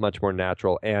it felt much more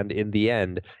natural. And in the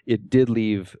end, it did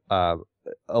leave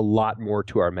a lot more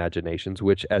to our imaginations,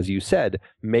 which, as you said,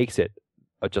 makes it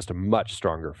just a much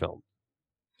stronger film.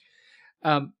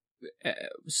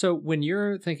 So when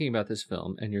you're thinking about this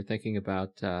film and you're thinking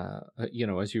about,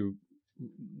 as you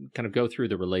kind of go through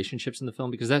the relationships in the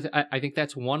film, because I think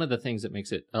that's one of the things that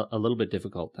makes it a little bit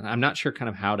difficult. And I'm not sure kind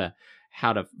of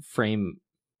how to frame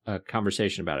a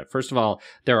conversation about it. First of all,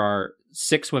 there are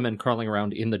 6 women crawling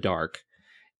around in the dark,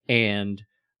 and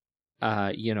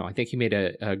I think he made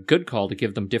a good call to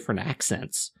give them different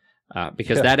accents.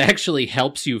 Because that actually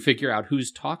helps you figure out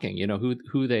who's talking,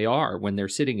 who they are when they're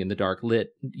sitting in the dark,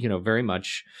 lit, very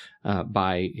much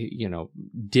by,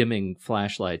 dimming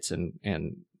flashlights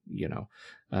and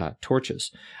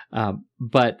torches.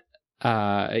 But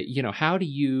how do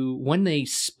you, when they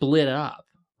split up,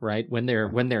 right? When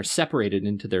they're separated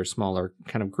into their smaller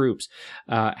kind of groups,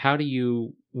 how do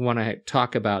you want to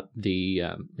talk about the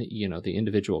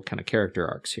individual kind of character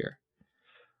arcs here?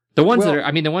 The ones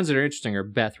that are interesting are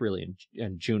Beth, really,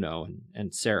 and Juno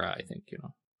and Sarah, I think,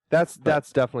 That's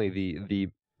definitely the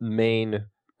main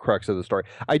crux of the story.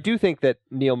 I do think that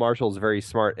Neil Marshall is very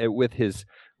smart with his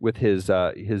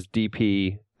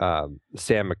DP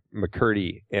Sam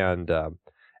McCurdy and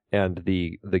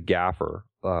the gaffer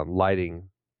lighting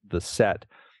the set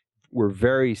were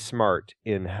very smart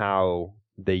in how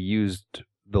they used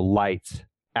the lights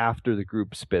after the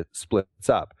group splits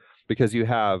up, because you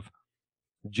have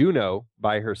Juno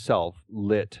by herself,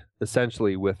 lit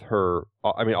essentially with her.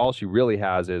 I mean, all she really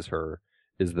has is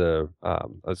the I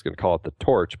was going to call it the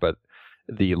torch, but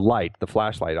the light, the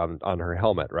flashlight on her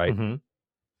helmet, right? Mm-hmm.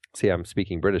 See, I'm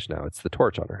speaking British now. It's the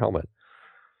torch on her helmet.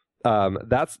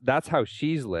 That's how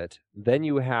she's lit. Then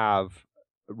you have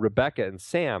Rebecca and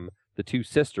Sam, the 2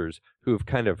 sisters, who have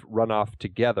kind of run off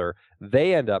together.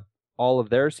 They end up, all of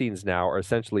their scenes now are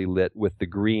essentially lit with the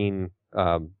green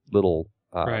little.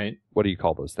 Right. What do you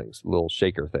call those things? Little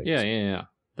shaker things. Yeah.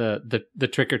 The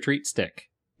trick or treat stick.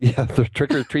 Yeah, the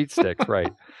trick or treat sticks.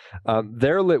 Right.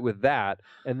 They're lit with that,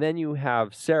 and then you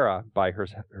have Sarah by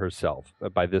herself.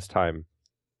 By this time,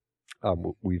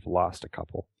 we've lost a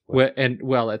couple.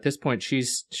 Well, at this point,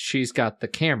 she's got the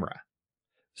camera.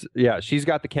 Yeah, she's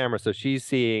got the camera, so she's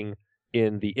seeing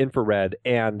in the infrared,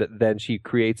 and then she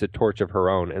creates a torch of her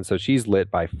own, and so she's lit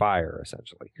by fire,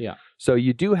 essentially. Yeah. So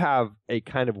you do have a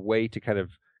kind of way to kind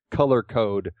of color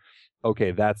code,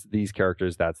 okay, that's these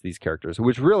characters,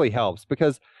 which really helps,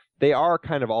 because they are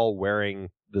kind of all wearing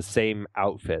the same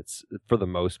outfits for the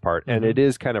most part, and it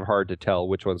is kind of hard to tell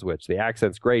which one's which. The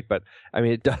accent's great, but I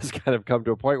mean, it does kind of come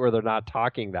to a point where they're not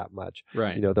talking that much.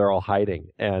 Right. They're all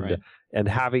hiding, and Right. and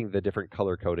having the different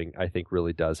color coding, I think,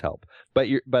 really does help. But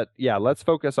yeah, let's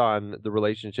focus on the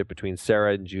relationship between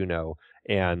Sarah and Juno,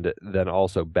 and then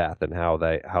also Beth, and how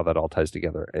that all ties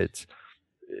together. It's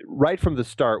right from the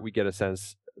start, we get a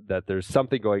sense that there's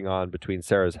something going on between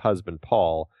Sarah's husband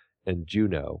Paul and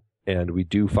Juno, and we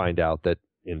do find out that,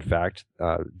 in fact,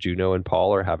 Juno and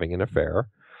Paul are having an affair.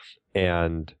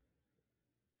 And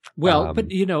well, but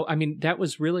that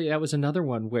was another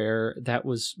one where that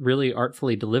was really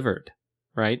artfully delivered,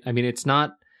 right? I mean, it's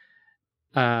not.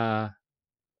 When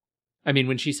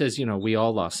she says, we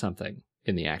all lost something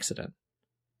in the accident.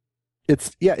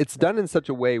 It's done in such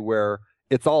a way where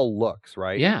it's all looks,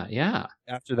 right? Yeah.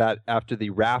 After the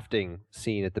rafting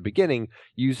scene at the beginning,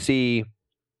 you see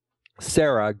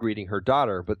Sarah greeting her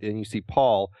daughter, but then you see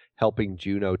Paul helping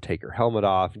Juno take her helmet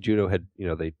off. Juno had,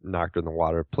 they knocked her in the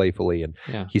water playfully, and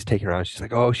he's taking her on. She's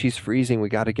like, oh, she's freezing. We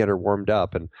got to get her warmed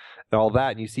up and all that.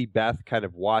 And you see Beth kind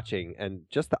of watching, and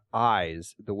just the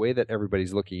eyes, the way that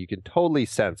everybody's looking, you can totally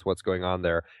sense what's going on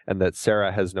there, and that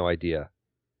Sarah has no idea.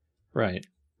 Right.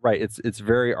 It's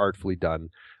very artfully done.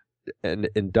 And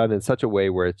done in such a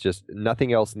way where it's just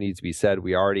nothing else needs to be said.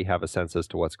 We already have a sense as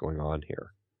to what's going on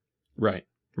here. Right.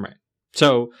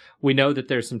 So we know that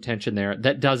there's some tension there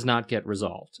that does not get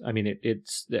resolved. I mean,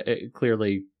 it's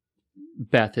clearly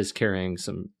Beth is carrying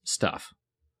some stuff.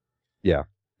 Yeah,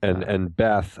 and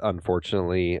Beth,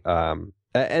 unfortunately, and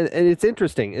it's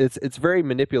interesting. It's very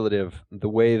manipulative the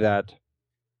way that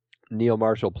Neil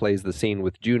Marshall plays the scene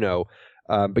with Juno.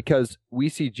 Because we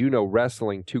see Juno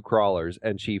wrestling 2 crawlers,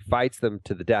 and she fights them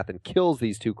to the death and kills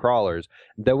these 2 crawlers.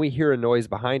 Then we hear a noise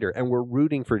behind her, and we're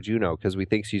rooting for Juno because we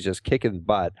think she's just kicking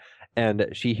butt. And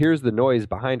she hears the noise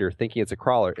behind her, thinking it's a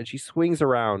crawler, and she swings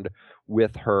around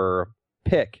with her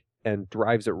pick and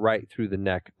drives it right through the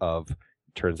neck of,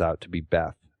 turns out to be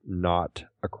Beth, not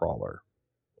a crawler.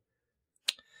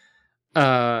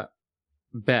 Beth.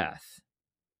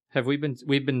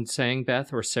 We've been saying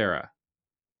Beth or Sarah?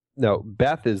 No,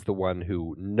 Beth is the one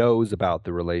who knows about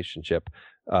the relationship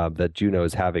that Juno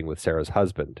is having with Sarah's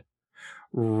husband.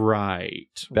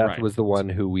 Right. Beth was the one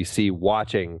who we see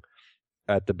watching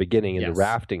at the beginning in the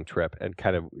rafting trip, and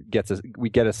kind of we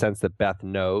get a sense that Beth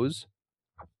knows.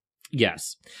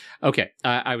 Yes. Okay.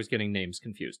 I was getting names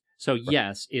confused. So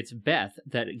yes, it's Beth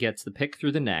that gets the pick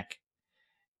through the neck,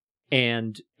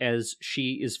 and as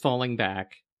she is falling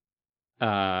back,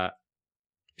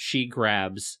 she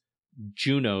grabs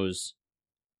Juno's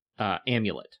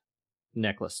amulet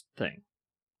necklace thing.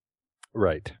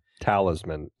 Right.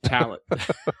 Talisman.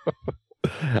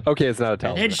 Okay, it's not a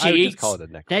talisman. I would just call it a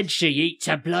necklace. Then she eats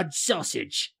a blood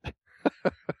sausage.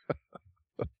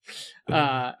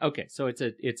 Okay, so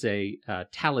it's a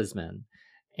talisman,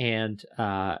 and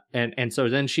so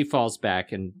then she falls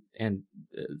back, and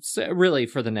so really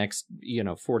for the next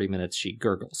 40 minutes she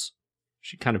gurgles,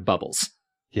 she kind of bubbles.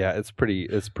 Yeah, it's pretty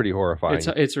horrifying.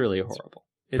 It's really horrible.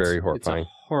 Very horrifying. It's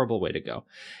a horrible way to go.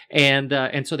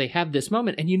 And so they have this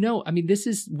moment, and this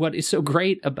is what is so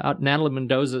great about Natalie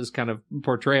Mendoza's kind of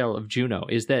portrayal of Juno,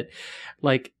 is that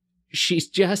like she's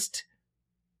just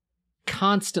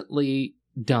constantly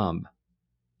dumb.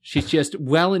 She's just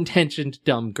well-intentioned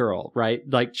dumb girl, right?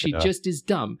 Like she just is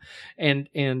dumb. And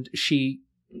she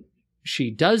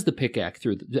does the pickaxe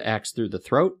through the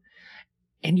throat.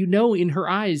 And in her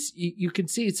eyes, you can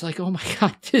see it's like, oh my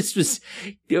God,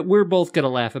 we're both going to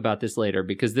laugh about this later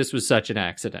because this was such an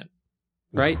accident,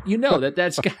 right?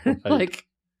 That's kind of like,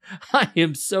 I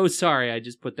am so sorry I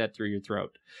just put that through your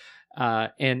throat.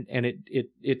 And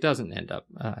it doesn't end up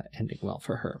ending well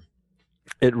for her.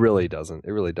 It really doesn't.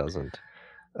 It really doesn't.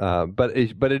 But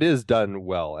it is done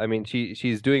well. I mean,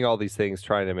 she's doing all these things,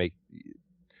 trying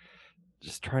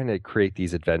to create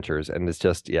these adventures, and it's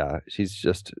just, she's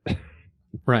just...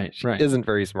 Right. Isn't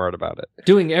very smart about it.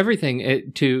 Doing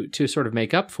everything to sort of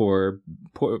make up for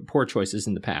poor choices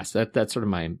in the past. That's sort of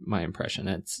my impression.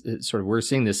 It's sort of, we're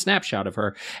seeing this snapshot of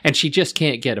her, and she just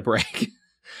can't get a break.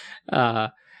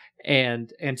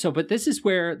 And so, but this is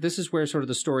where sort of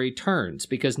the story turns,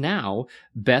 because now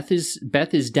Beth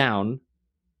is down.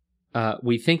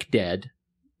 We think dead,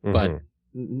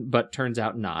 but turns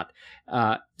out not.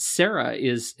 Sarah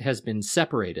has been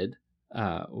separated.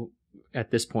 At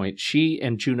this point, she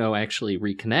and Juno actually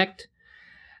reconnect,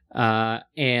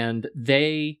 and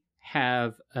they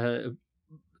have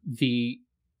the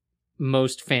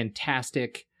most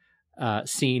fantastic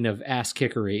scene of ass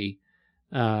kickery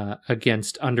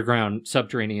against underground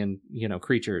subterranean,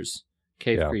 creatures,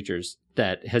 cave creatures,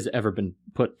 that has ever been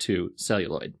put to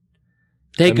celluloid.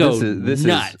 They go this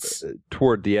nuts. Is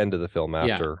toward the end of the film,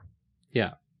 after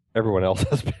everyone else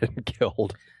has been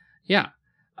killed. Yeah.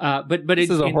 But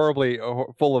this is horribly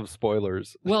full of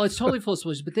spoilers. Well, it's totally full of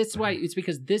spoilers, but that's why it's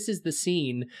because this is the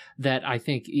scene that I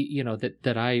think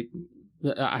that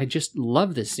I just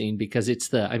love this scene, because it's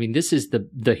this is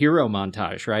the hero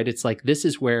montage, right? It's like, this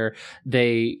is where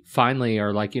they finally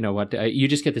are like, you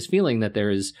just get this feeling that there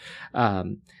is,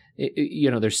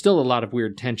 there's still a lot of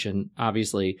weird tension,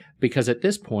 obviously, because at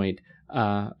this point,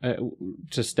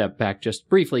 to step back just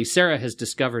briefly, Sarah has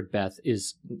discovered Beth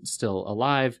is still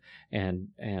alive, and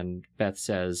Beth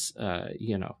says, that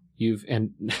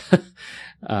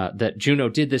Juno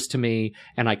did this to me,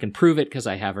 and I can prove it because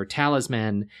I have her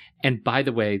talisman. And by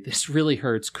the way, this really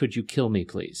hurts. Could you kill me,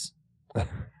 please?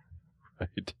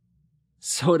 Right.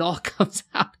 So it all comes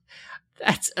out.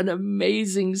 That's an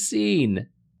amazing scene.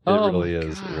 It really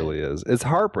is. God. It really is. It's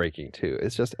heartbreaking too.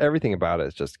 It's just, everything about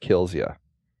it just kills you.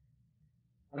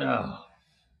 Oh.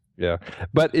 Yeah,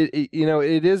 but it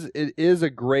is a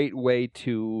great way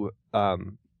to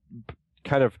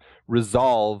kind of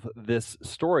resolve this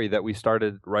story that we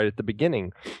started right at the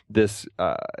beginning. This,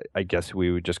 I guess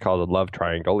we would just call it a love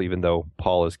triangle, even though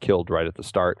Paul is killed right at the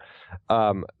start.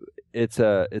 It's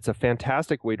a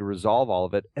fantastic way to resolve all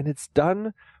of it, and it's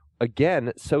done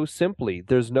again so simply.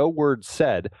 There's no words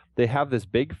said. They have this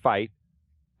big fight.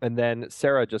 And then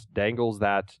Sarah just dangles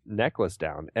that necklace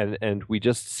down, and we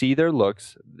just see their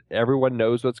looks. Everyone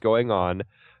knows what's going on.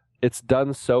 It's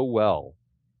done so well,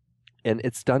 and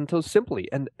it's done so simply.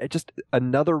 And just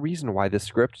another reason why this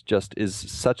script just is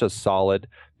such a solid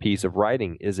piece of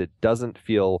writing is it doesn't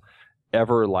feel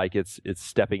ever like it's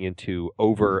stepping into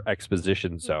over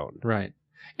exposition zone. Right.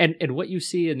 And what you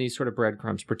see in these sort of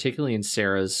breadcrumbs, particularly in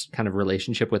Sarah's kind of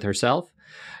relationship with herself,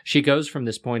 she goes from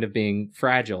this point of being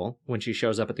fragile when she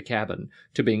shows up at the cabin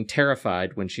to being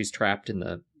terrified when she's trapped in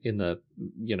the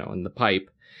pipe,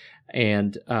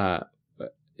 and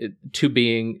to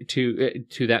being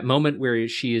to that moment where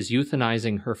she is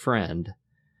euthanizing her friend.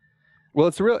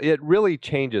 Well, it really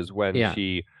changes when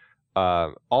she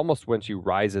almost when she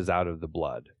rises out of the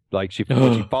blood, like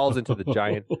when she falls into the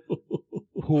giant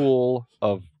pool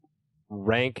of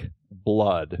rank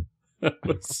blood That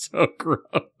was so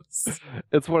gross.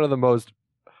 It's one of the most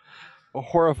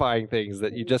horrifying things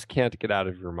that you just can't get out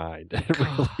of your mind. It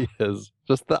really is.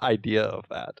 Just the idea of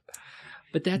that.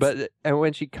 And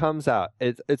when she comes out,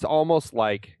 it's almost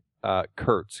like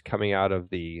Kurtz coming out of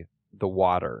the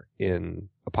water in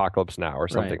Apocalypse Now or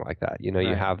something like that. You know,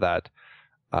 you have that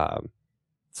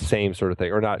same sort of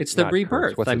thing, or not. It's the not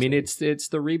rebirth. Kurtz, it's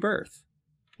the rebirth.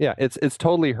 Yeah, it's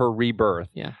totally her rebirth.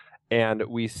 Yeah, and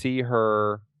we see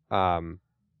her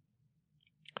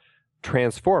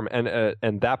transform, and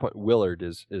at that point, Willard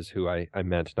is who I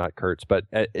meant, not Kurtz, but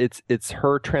it's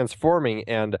her transforming,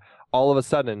 and all of a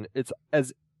sudden, it's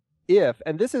as if,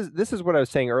 and this is what I was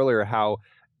saying earlier, how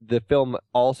the film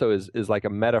also is like a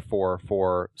metaphor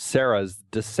for Sarah's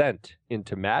descent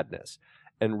into madness,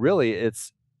 and really,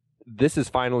 this is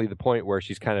finally the point where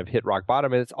she's kind of hit rock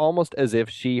bottom, and it's almost as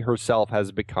if she herself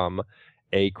has become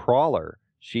a crawler.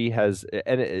 She has,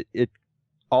 and it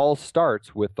all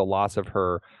starts with the loss of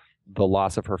her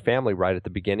family right at the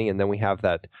beginning, and then we have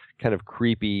that kind of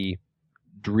creepy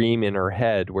dream in her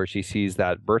head where she sees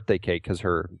that birthday cake because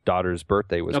her daughter's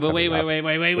birthday was coming up.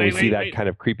 Wait. We see that kind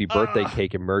of creepy birthday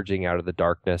cake emerging out of the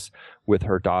darkness with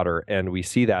her daughter, and we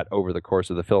see that over the course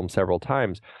of the film several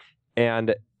times.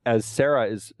 And as Sarah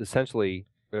is essentially,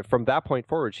 from that point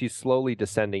forward, she's slowly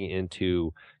descending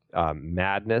into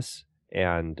madness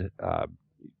and,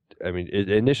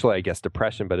 initially, I guess,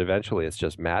 depression, but eventually it's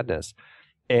just madness.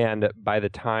 And by the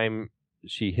time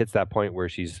she hits that point where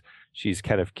she's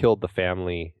kind of killed the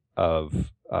family of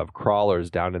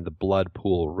crawlers down in the blood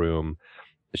pool room,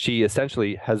 she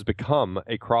essentially has become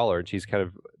a crawler, and she's kind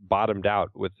of bottomed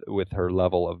out with her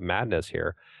level of madness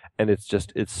here. And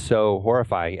it's so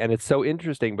horrifying. And it's so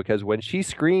interesting because when she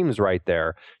screams right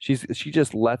there, she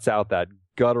just lets out that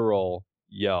guttural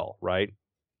yell, right?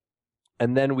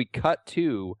 And then we cut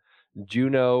to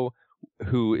Juno,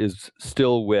 who is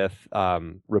still with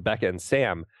Rebecca and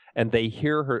Sam, and they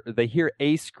hear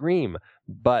a scream,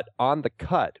 but on the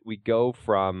cut we go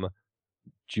from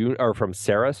from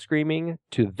Sarah screaming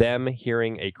to them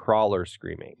hearing a crawler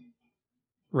screaming.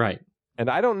 Right. And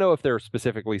I don't know if they're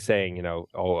specifically saying, you know,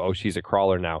 oh, she's a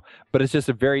crawler now, but it's just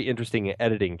a very interesting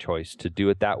editing choice to do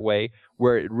it that way,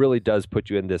 where it really does put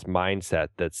you in this mindset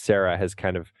that Sarah has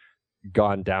kind of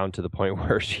gone down to the point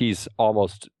where she's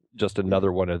almost just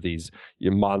another one of these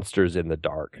monsters in the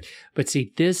dark. But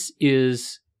see, this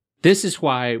is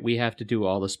why we have to do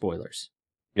all the spoilers.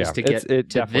 Yeah, to get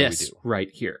to this right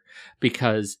here,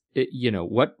 because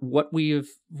what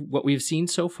we've seen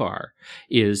so far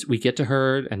is we get to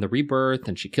her and the rebirth,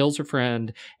 and she kills her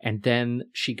friend, and then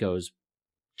she goes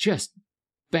just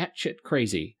batshit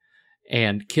crazy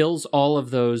and kills all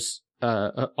of those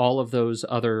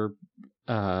other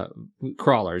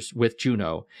crawlers with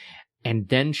Juno, and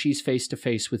then she's face to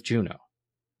face with Juno,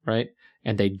 right?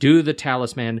 And they do the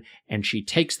talisman, and she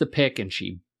takes the pick and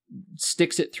she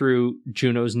sticks it through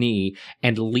Juno's knee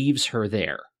and leaves her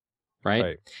there,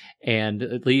 right? And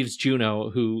it leaves Juno,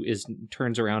 who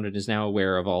turns around and is now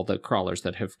aware of all the crawlers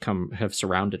that have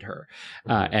surrounded her,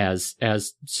 as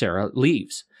Sarah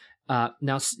leaves.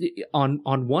 Now,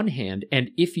 on one hand,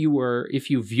 and if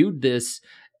you viewed this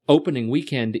opening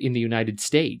weekend in the United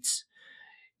States,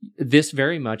 this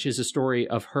very much is a story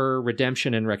of her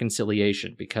redemption and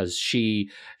reconciliation, because she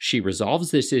resolves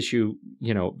this issue,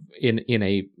 in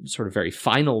a sort of very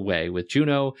final way with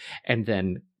Juno, and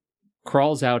then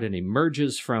crawls out and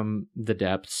emerges from the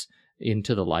depths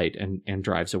into the light and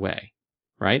drives away,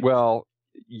 right? Well,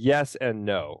 yes and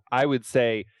no. I would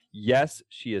say yes,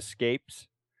 she escapes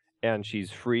and she's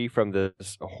free from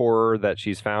this horror that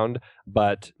she's found,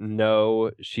 but no,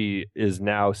 she is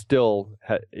now still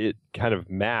kind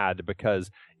of mad, because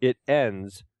it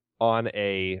ends on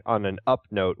an up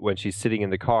note when she's sitting in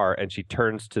the car and she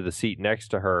turns to the seat next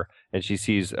to her and she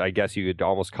sees, I guess you could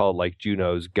almost call it like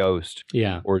Juno's ghost,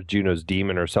 or Juno's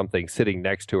demon or something sitting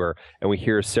next to her, and we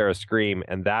hear Sarah scream,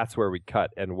 and that's where we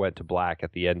cut and went to black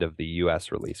at the end of the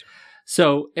US release.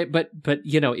 So, but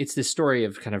it's this story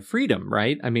of kind of freedom,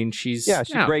 right? I mean, she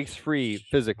breaks free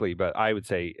physically, but I would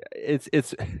say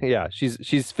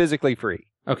she's physically free.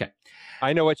 Okay,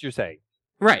 I know what you're saying.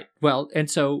 Right. Well, and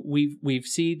so we've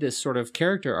seen this sort of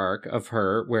character arc of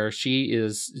her where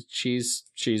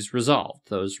she's resolved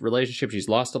those relationships. She's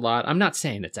lost a lot. I'm not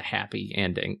saying it's a happy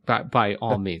ending by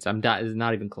all means. I'm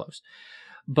not even close.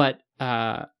 But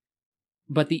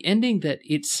the ending that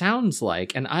it sounds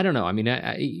like, and I don't know. I mean,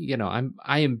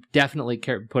 I am definitely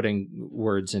putting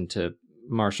words into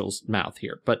Marshall's mouth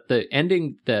here. But the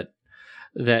ending that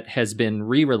has been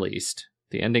re-released,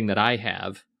 the ending that I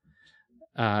have,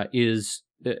 is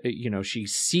she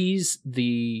sees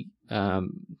the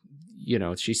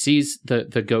she sees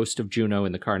the ghost of Juno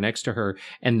in the car next to her,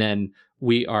 and then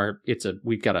we've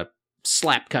got a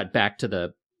slap cut back to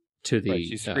the Right,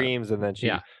 she screams, and then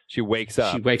she wakes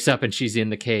up. She wakes up and she's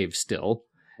in the cave still,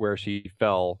 where she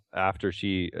fell after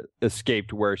she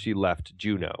escaped where she left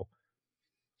Juno.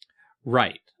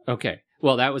 Right. Okay.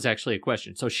 Well, that was actually a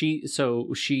question. So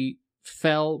she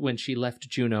fell when she left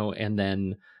Juno and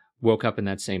then woke up in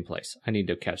that same place. I need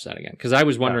to catch that again, because I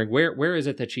was wondering where is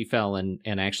it that she fell and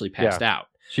actually passed out.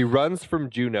 She runs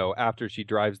from Juno after she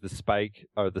drives the spike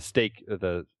or the stake,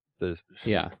 the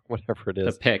whatever it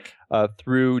is, the pick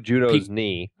through Juno's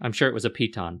knee. I'm sure it was a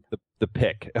piton. The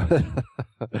pick.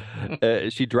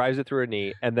 She drives it through her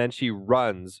knee, and then she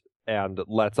runs and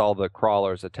lets all the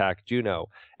crawlers attack Juno.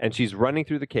 And she's running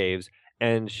through the caves,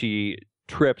 and she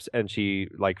trips and she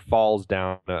like falls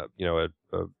down a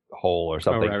hole or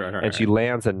something, and she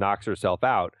lands and knocks herself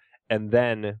out. And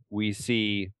then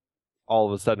all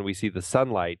of a sudden we see the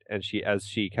sunlight, and as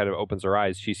she kind of opens her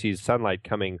eyes, she sees sunlight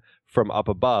coming from up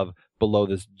above below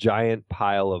this giant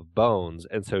pile of bones.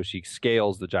 And so she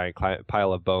scales the giant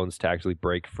pile of bones to actually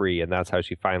break free, and that's how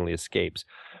she finally escapes.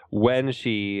 When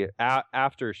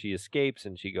after she escapes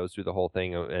and she goes through the whole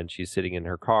thing, and she's sitting in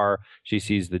her car, she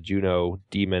sees the Juno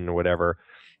demon or whatever,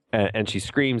 and she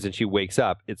screams and she wakes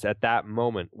up. It's at that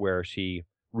moment where she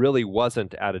really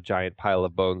wasn't at a giant pile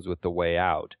of bones with the way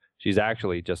out. She's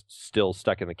actually just still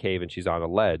stuck in the cave, and she's on a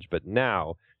ledge. But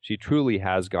now she truly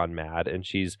has gone mad, and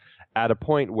she's at a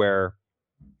point where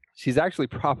she's actually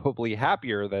probably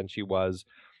happier than she was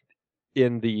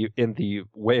in the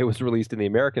way it was released in the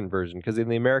American version. Because in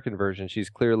the American version,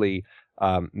 she's clearly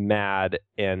mad,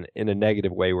 and in a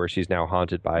negative way, where she's now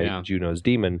haunted by Juno's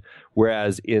demon.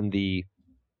 Whereas in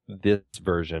this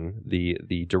version,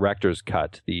 the director's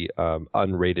cut, the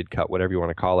unrated cut, whatever you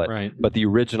want to call it, right, but the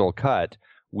original cut,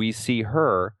 we see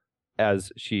her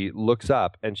as she looks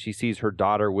up and she sees her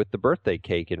daughter with the birthday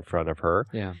cake in front of her.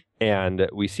 Yeah. And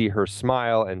we see her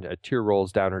smile, and a tear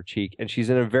rolls down her cheek, and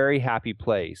she's in a very happy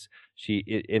place.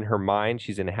 In her mind,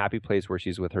 she's in a happy place where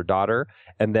she's with her daughter.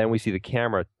 And then we see the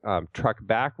camera truck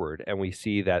backward, and we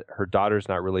see that her daughter's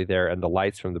not really there, and the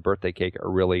lights from the birthday cake are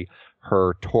really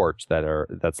her torch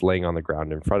that's laying on the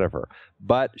ground in front of her.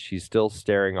 But she's still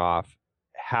staring off,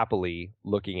 happily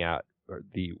looking at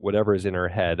the whatever is in her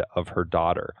head of her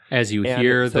daughter. As you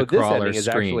hear the crawler is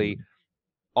scream. Actually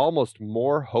almost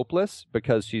more hopeless,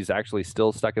 because she's actually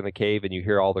still stuck in the cave, and you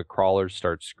hear all the crawlers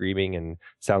start screaming, and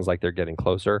sounds like they're getting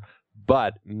closer.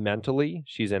 But mentally,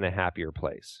 she's in a happier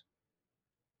place.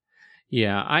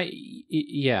 Yeah,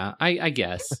 I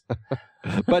guess.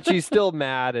 But she's still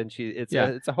mad, and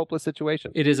it's a hopeless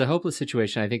situation. It is a hopeless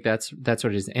situation. I think that's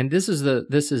what it is. And this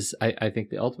is I think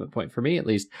the ultimate point for me, at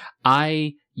least.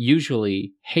 I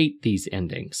usually hate these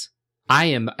endings. I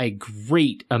am a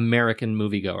great American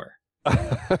moviegoer.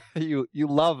 You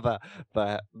love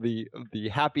the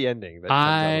happy ending that comes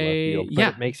out of left field, but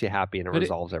it makes you happy, and it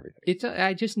resolves everything.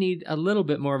 I just need a little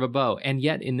bit more of a bow. And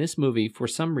yet in this movie, for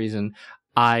some reason,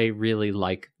 I really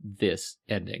like this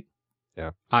ending.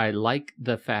 Yeah. I like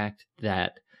the fact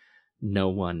that no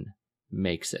one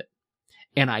makes it.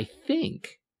 And I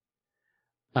think,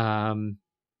 I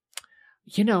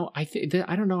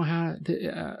don't know how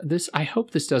I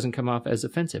hope this doesn't come off as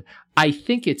offensive. I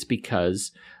think it's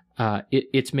because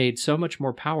it's made so much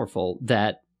more powerful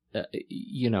that,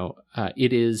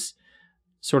 it is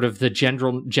sort of the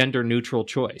gender neutral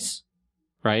choice,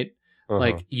 right? Uh-huh.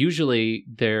 Like usually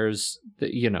there's,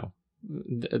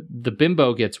 the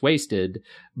bimbo gets wasted,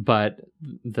 but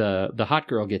the hot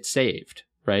girl gets saved,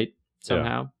 right?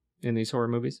 Somehow in these horror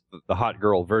movies. The hot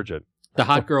girl virgin. The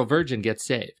hot girl virgin gets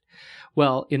saved.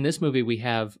 Well, in this movie, we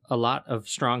have a lot of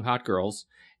strong hot girls,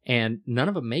 and none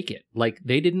of them make it. Like,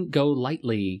 they didn't go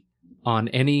lightly on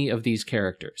any of these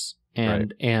characters.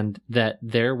 And that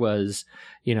there was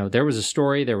a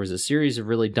story, there was a series of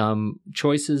really dumb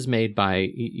choices made by,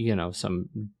 some,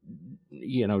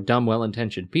 dumb,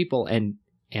 well-intentioned people, and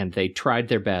they tried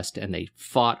their best, and they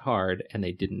fought hard, and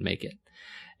they didn't make it.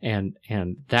 And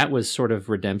that was sort of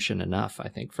redemption enough, I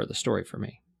think, for the story for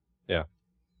me. Yeah.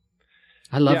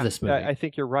 I love this movie. I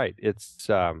think you're right. It's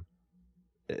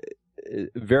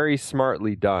very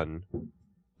smartly done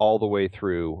all the way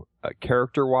through,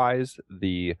 character-wise,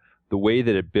 the way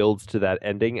that it builds to that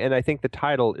ending. And I think the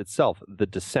title itself, The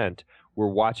Descent, we're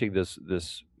watching this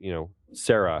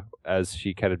Sarah as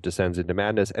she kind of descends into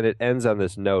madness, and it ends on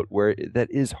this note where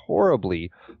that is horribly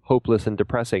hopeless and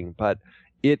depressing, but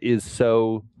it is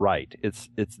so right. It's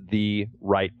the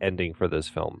right ending for this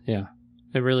film. Yeah.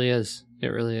 It really is. It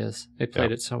really is. They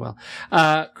played it so well.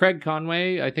 Craig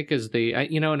Conway, I think, is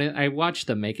and I watched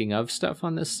the making of stuff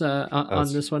on this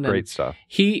on this one. Great stuff.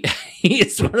 He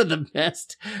is one of the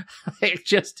best,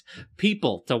 just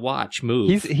people to watch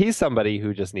move. He's somebody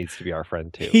who just needs to be our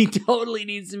friend too. He totally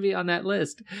needs to be on that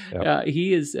list. Yep.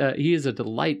 He is a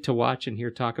delight to watch and hear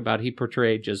talk about. He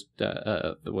portrayed just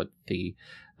what the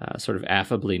sort of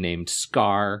affably named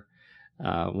Scar,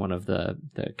 one of the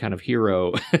kind of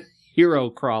hero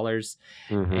crawlers,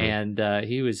 and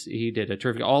he did a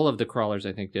terrific. All of the crawlers,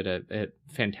 I think, did a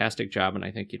fantastic job, and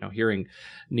I think hearing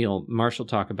Neil Marshall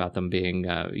talk about them being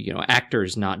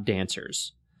actors, not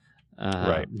dancers,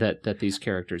 right? That these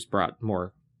characters brought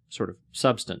more sort of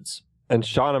substance. And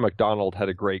Shauna MacDonald had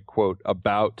a great quote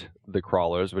about the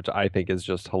crawlers, which I think is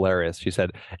just hilarious. She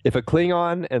said, "If a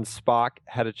Klingon and Spock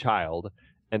had a child,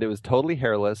 and it was totally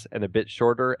hairless and a bit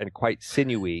shorter and quite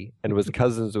sinewy and was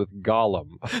cousins with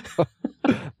Gollum."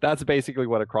 That's basically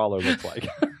what a crawler looks like.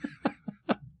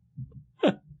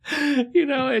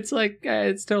 It's like,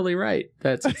 it's totally right.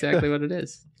 That's exactly what it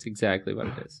is. It's exactly what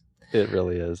it is. It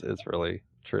really is. It's really,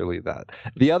 truly that.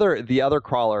 The other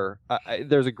crawler,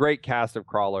 there's a great cast of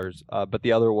crawlers, but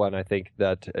the other one I think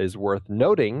that is worth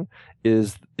noting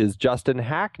is Justin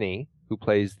Hackney, who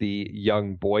plays the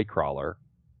young boy crawler.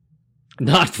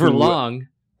 Not for long.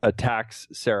 Attacks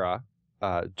Sarah,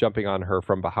 jumping on her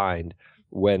from behind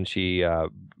when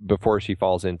before she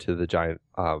falls into the giant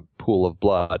pool of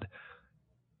blood.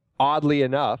 Oddly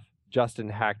enough, Justin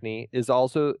Hackney is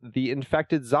also the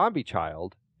infected zombie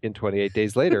child in 28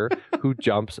 Days Later who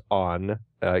jumps on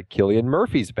Cillian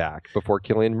Murphy's back before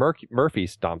Cillian Murphy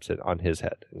stomps it on his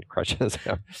head and crushes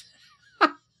him.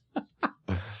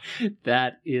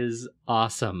 That is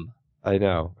awesome. I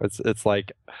know. It's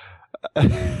like...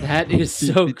 That is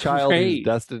so the child great. is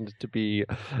destined to be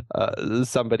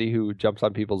somebody who jumps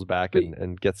on people's back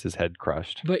and gets his head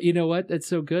crushed. But you know what? That's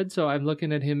so good. So I'm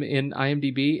looking at him in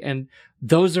IMDb, and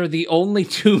those are the only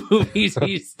 2 movies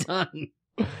he's done.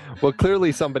 Well,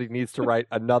 clearly somebody needs to write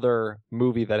another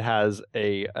movie that has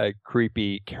a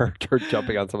creepy character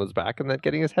jumping on someone's back and then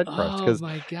getting his head crushed, because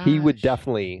he would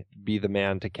definitely be the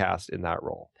man to cast in that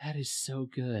role. That is so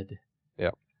good.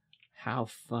 Yep. How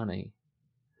funny.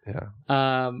 Yeah.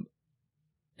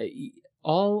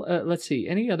 Let's see.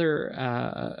 Any other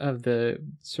of the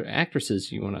sort of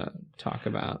actresses you want to talk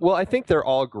about? Well, I think they're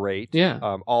all great. Yeah.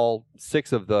 All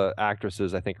 6 of the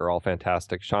actresses I think are all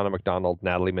fantastic. Shauna MacDonald,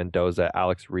 Natalie Mendoza,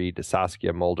 Alex Reed,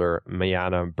 Saskia Mulder,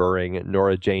 Mayanna Buring,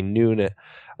 Nora Jane Noon.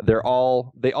 They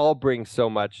all bring so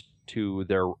much to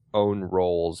their own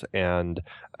roles, and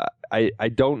I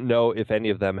don't know if any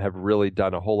of them have really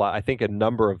done a whole lot. I think a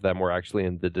number of them were actually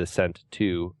in The Descent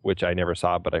 2, which I never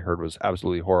saw, but I heard was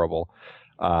absolutely horrible.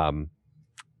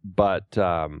 But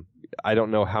I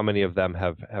don't know how many of them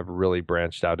have really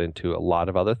branched out into a lot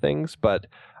of other things. But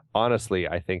honestly,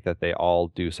 I think that they all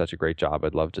do such a great job.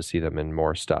 I'd love to see them in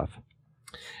more stuff.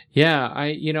 Yeah,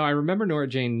 I remember Nora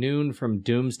Jane Noon from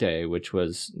Doomsday, which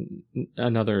was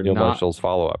another Neil Marshall's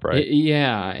follow-up, right?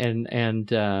 Yeah,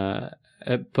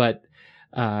 but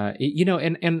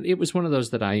it was one of those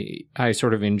that I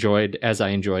sort of enjoyed as I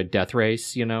enjoyed Death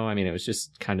Race. I mean, it was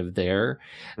just kind of there,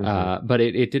 but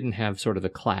it didn't have sort of the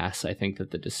class I think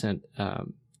that The Descent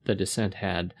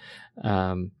had.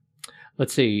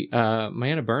 Let's see,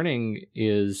 Mayanna Buring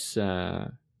is.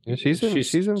 She's in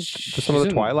some of the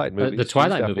Twilight movies. The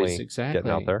Twilight movies, exactly.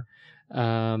 Getting out there.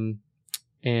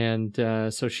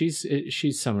 So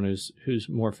she's someone who's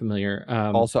more familiar.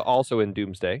 Also in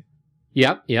Doomsday.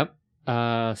 Yep.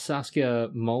 Saskia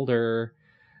Mulder.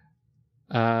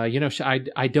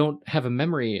 I don't have a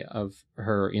memory of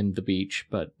her in The Beach,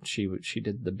 but she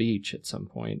did The Beach at some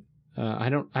point.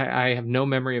 I have no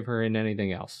memory of her in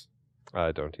anything else.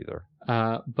 I don't either.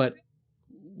 But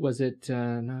was it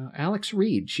no, Alex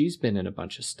Reed? She's been in a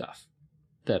bunch of stuff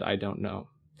that I don't know.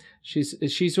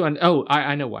 She's one. Oh,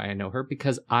 I know why I know her,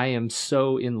 because I am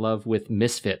so in love with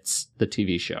Misfits, the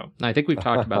TV show. I think we've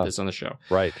talked about this on the show,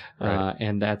 right?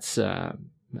 And that's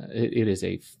it is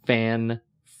a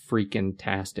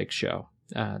freaking-tastic show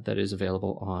that is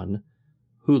available on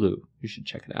Hulu. You should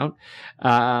check it out.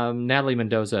 Natalie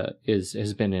Mendoza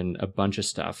has been in a bunch of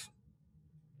stuff.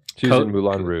 She's in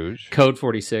Moulin Rouge. Code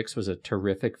 46 was a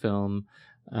terrific film.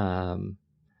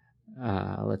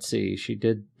 Let's see. She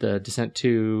did The Descent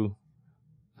 2,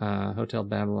 Hotel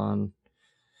Babylon.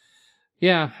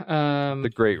 Yeah. The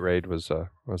Great Raid was a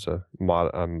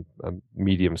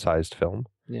medium-sized film.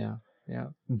 Yeah.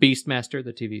 Beastmaster,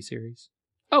 the TV series.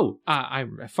 Oh,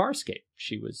 Farscape.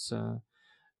 She was in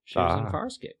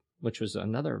Farscape, which was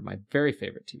another of my very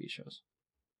favorite TV shows.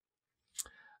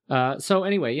 So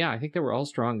anyway, yeah, I think they were all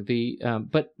strong.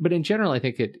 But in general, I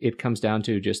think it comes down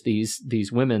to just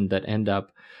these women that end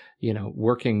up,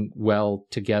 working well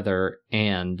together,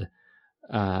 and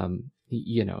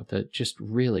the just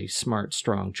really smart,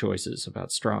 strong choices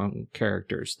about strong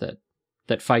characters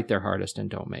that fight their hardest and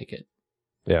don't make it.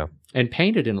 Yeah. And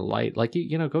painted in a light, like,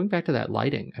 going back to that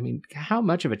lighting. I mean, how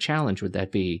much of a challenge would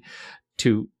that be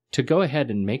to go ahead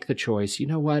and make the choice? You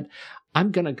know what?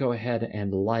 I'm going to go ahead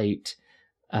and light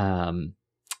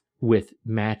with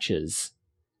matches.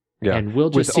 Yeah. And we'll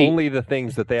just with see only the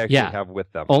things that they actually have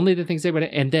with them. Only the things they would,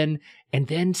 and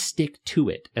then stick to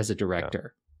it as a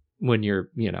director when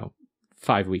you're,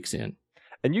 5 weeks in.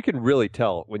 And you can really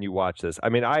tell when you watch this. I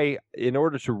mean, in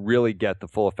order to really get the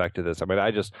full effect of this, I mean,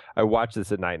 I watched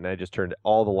this at night and I just turned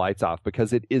all the lights off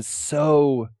because it is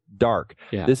so dark.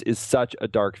 Yeah. This is such a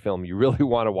dark film. You really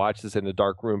want to watch this in a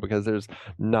dark room because there's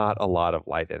not a lot of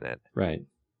light in it. Right.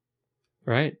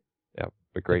 Yeah,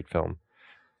 a great film.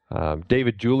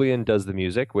 David Julian does the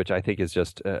music, which I think is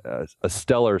just a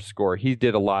stellar score. He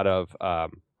did a lot of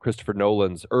Christopher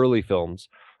Nolan's early films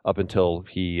up until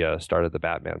he started the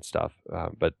Batman stuff.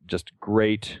 But just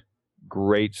great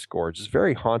score. Just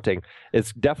very haunting.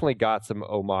 It's definitely got some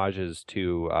homages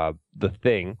to The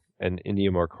Thing and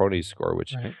Ennio Morricone's score,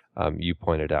 which you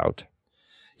pointed out.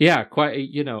 Yeah, quite.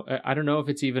 I don't know if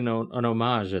it's even an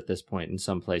homage at this point in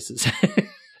some places.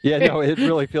 Yeah, no, it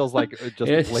really feels like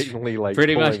just blatantly like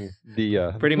pretty pulling much,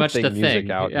 the pretty much thing the music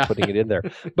thing out and putting it in there.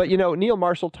 But Neil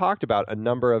Marshall talked about a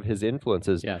number of his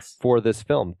influences for this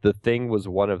film. The Thing was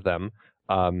one of them,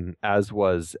 as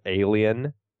was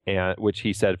Alien, and which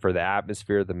he said for the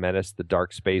atmosphere, the menace, the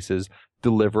dark spaces,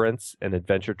 Deliverance, an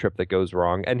adventure trip that goes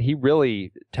wrong. And he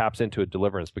really taps into a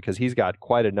Deliverance because he's got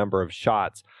quite a number of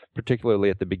shots,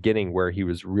 particularly at the beginning, where he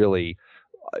was really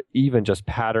even just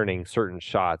patterning certain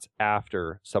shots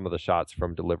after some of the shots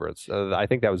from Deliverance. I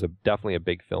think that was definitely a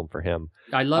big film for him.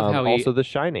 I love how also The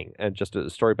Shining, and just a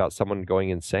story about someone going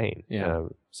insane. Yeah.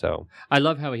 So I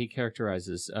love how he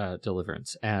characterizes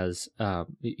Deliverance as,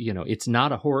 it's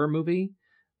not a horror movie.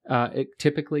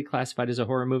 Typically classified as a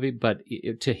horror movie, but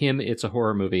to him, it's a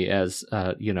horror movie as,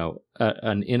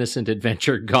 an innocent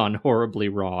adventure gone horribly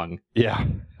wrong. Yeah.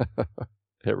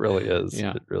 It really is.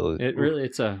 Yeah.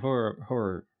 It's a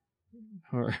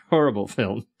horrible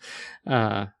film,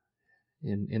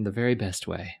 in the very best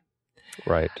way.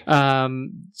 Right.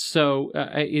 So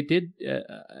it did,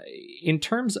 in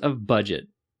terms of budget,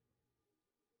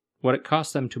 what it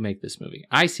cost them to make this movie.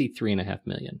 I see $3.5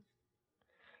 million.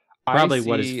 Probably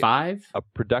what is 5? A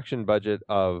production budget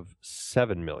of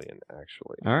 $7 million,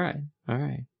 actually. All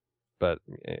right. But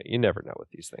you never know with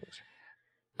these things.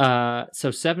 So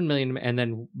 $7 million, and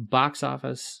then box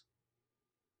office.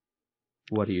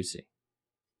 What do you see?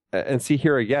 And see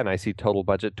here again, I see total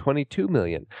budget $22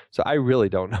 million. So I really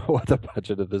don't know what the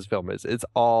budget of this film is. It's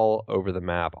all over the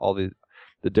map. All the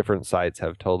different sites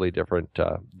have totally different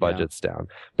budgets down.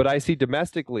 But I see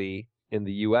domestically in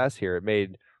the U.S. here, it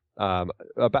made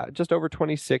about just over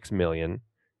 $26 million,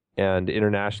 and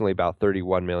internationally about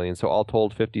 $31 million. So all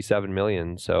told, $57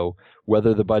 million. So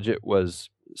whether the budget was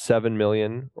 $7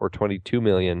 million or $22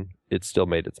 million, it still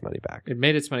made its money back. It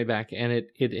made its money back, and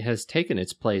it has taken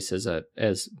its place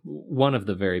as one of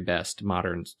the very best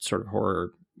modern sort of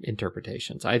horror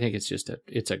interpretations. I think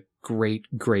it's a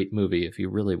great movie if you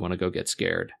really want to go get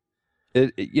scared.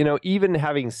 Even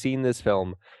having seen this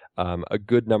film a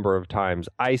good number of times,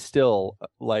 I still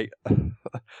like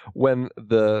when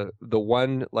the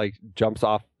one like jumps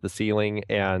off the ceiling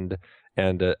and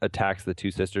attacks the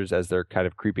two sisters as they're kind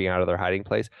of creeping out of their hiding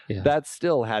place. Yeah. That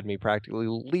still had me practically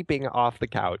leaping off the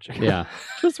couch. Yeah.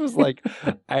 Just was like,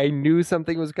 I knew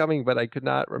something was coming, but I could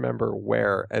not remember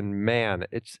where. And man,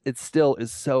 it still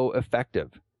is so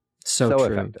effective. So true.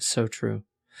 Effective. So true.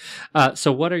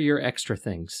 So what are your extra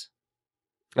things?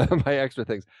 My extra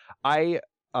things. I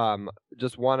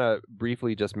just want to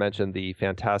briefly just mention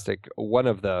one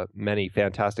of the many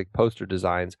fantastic poster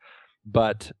designs,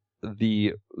 but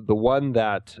the one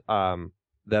that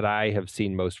I have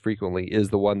seen most frequently is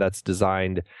the one that's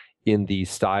designed in the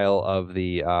style of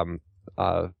the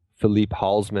Philippe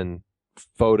Halsman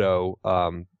photo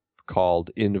called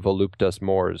In Voluptas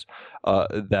Mors,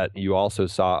 that you also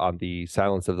saw on the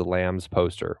Silence of the Lambs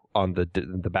poster on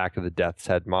the back of the Death's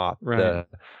Head moth. Right.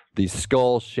 The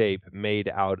skull shape made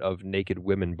out of naked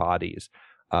women bodies.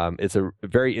 It's a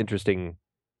very interesting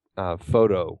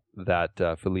photo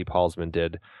that Philippe Halsman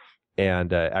did,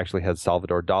 and actually had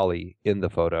Salvador Dali in the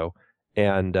photo.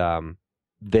 And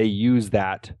they use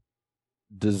that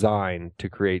design to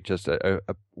create just a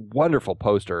wonderful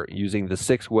poster using the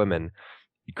 6 women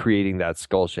creating that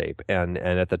skull shape, and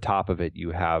at the top of it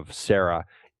you have Sarah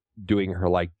doing her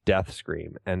like death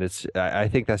scream, and I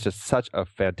think that's just such a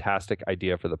fantastic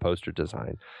idea for the poster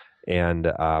design, and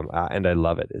I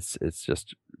love it. It's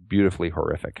just beautifully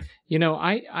horrific.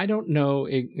 I don't know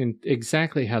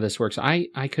exactly how this works.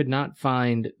 I could not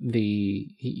find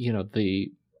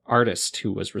the artist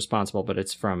who was responsible, but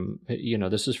it's from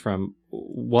this is from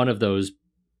one of those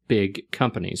big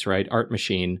companies, right? Art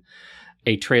Machine,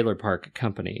 a trailer park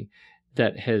company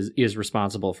that is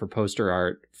responsible for poster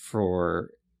art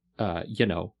for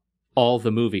all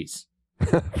the movies.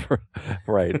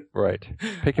 right.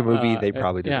 Pick a movie, they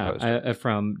probably did the poster.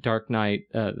 From Dark Knight,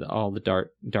 all the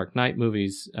Dark Knight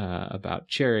movies, about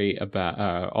Cherry,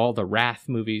 about all the Wrath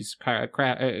movies,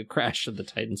 Crash of the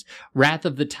Titans, Wrath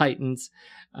of the Titans.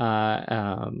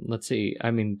 Let's see. I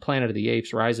mean, Planet of the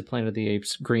Apes, Rise of Planet of the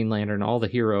Apes, Green Lantern, all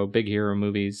the big hero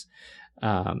movies.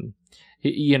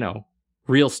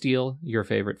 Real Steel, your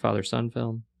favorite father-son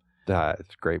film. It's a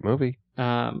great movie.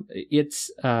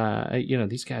 These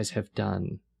guys have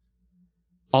done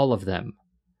all of them.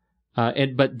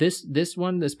 But this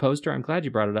poster, I'm glad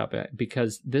you brought it up,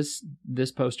 because this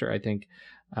poster, I think,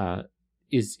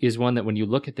 is one that when you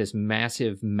look at this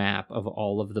massive map of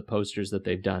all of the posters that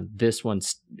they've done, this one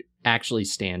actually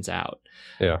stands out.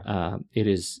 Yeah. It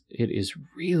is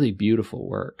really beautiful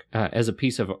work, as a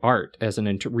piece of art, as an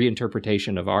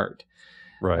reinterpretation of art,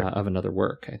 right, of another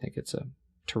work. I think it's a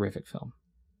terrific film.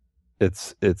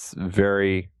 It's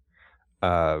very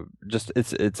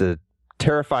it's a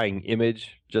terrifying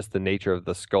image, just the nature of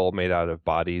the skull made out of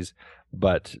bodies,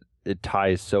 but it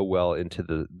ties so well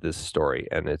into this story,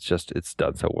 and it's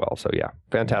done so well. So yeah,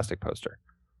 fantastic poster.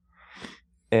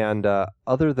 And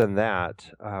other than that,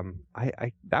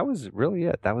 I that was really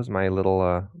it. That was my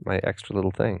little my extra little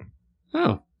thing.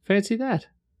 Oh, fancy that.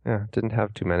 Yeah, didn't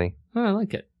have too many. Oh, I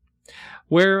like it.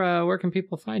 Where can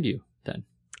people find you then?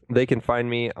 They can find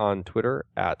me on Twitter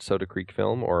at Soda Creek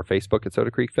Film, or Facebook at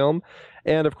Soda Creek Film.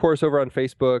 And of course, over on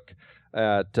Facebook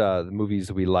at the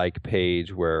Movies We Like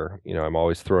page, where, I'm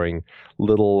always throwing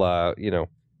little,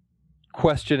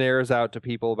 questionnaires out to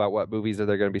people about what movies that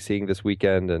they're going to be seeing this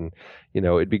weekend. And,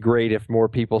 it'd be great if more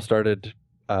people started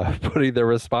putting their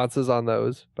responses on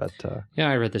those. But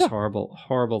I read this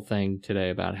horrible thing today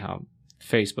about how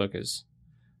Facebook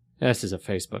this is a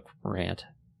Facebook rant.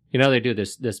 They do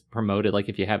this promoted, like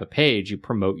if you have a page, you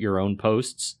promote your own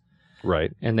posts.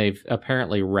 Right. And they've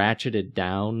apparently ratcheted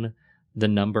down the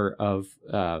number of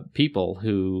people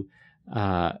who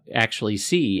actually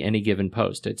see any given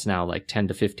post. It's now like 10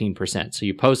 to 15%. So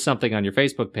you post something on your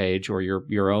Facebook page or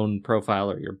your own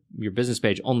profile or your business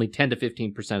page, only 10 to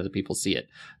 15% of the people see it.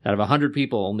 Out of 100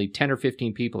 people, only 10 or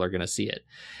 15 people are going to see it,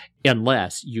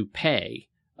 unless you pay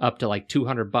up to like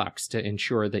 $200 to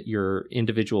ensure that your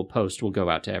individual post will go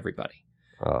out to everybody.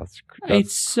 Oh,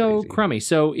 it's so crummy.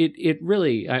 So it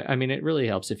really, it really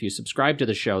helps if you subscribe to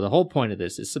the show. The whole point of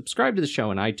this is subscribe to the show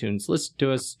on iTunes, listen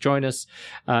to us, join us,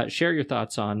 share your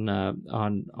thoughts on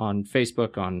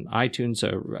Facebook, on iTunes.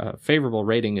 A favorable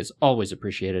rating is always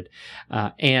appreciated.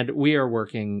 And we are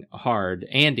working hard.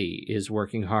 Andy is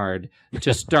working hard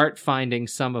to start finding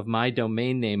some of my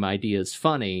domain name ideas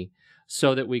funny,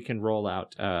 so that we can roll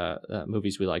out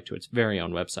Movies We Like to its very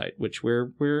own website, which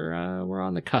we're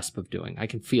on the cusp of doing. I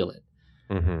can feel it.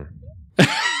 Mm-hmm.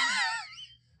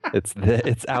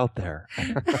 It's out there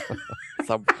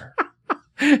somewhere.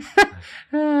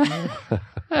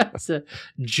 It's a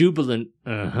jubilant.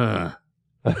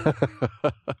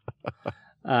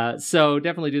 So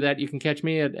definitely do that. You can catch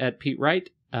me at Pete Wright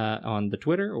on the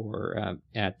Twitter, or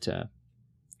at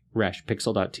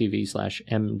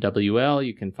rashpixel.tv/MWL.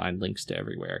 You can find links to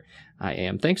everywhere I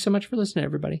am. Thanks so much for listening,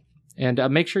 everybody. And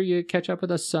make sure you catch up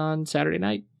with us on Saturday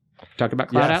night. Talk about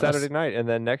Cloud Atlas. Saturday night. And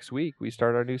then next week, we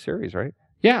start our new series, right?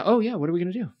 Yeah. Oh, yeah. What are we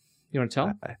going to do? You want to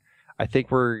tell? I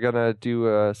think we're going to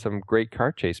do some great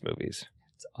car chase movies.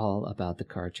 It's all about the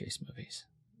car chase movies.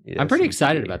 Yes, I'm pretty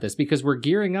excited about this because we're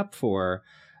gearing up for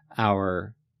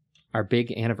our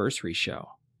big anniversary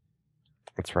show.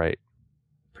 That's right.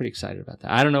 Pretty excited about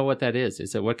that. I don't know what that is.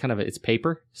 Is it what kind of it's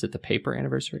paper? Is it the paper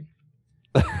anniversary?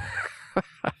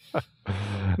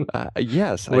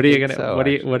 Yes. What are you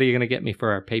gonna get me for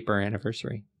our paper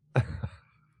anniversary?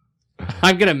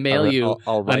 I'm gonna mail you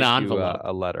I'll write an envelope,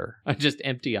 a letter, a just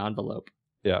empty envelope.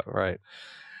 Yeah, right.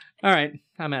 All right,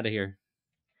 I'm out of here.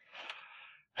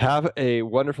 Have a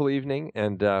wonderful evening,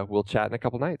 and we'll chat in a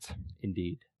couple nights.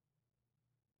 Indeed.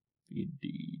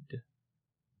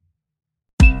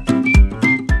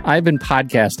 I've been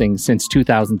podcasting since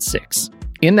 2006.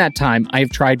 In that time, I've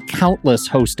tried countless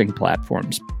hosting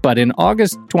platforms. But in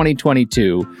August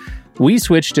 2022, We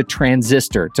switched to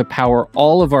Transistor to power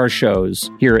all of our shows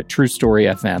here at True Story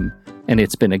FM, and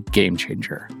it's been a game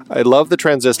changer. I love the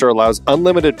Transistor allows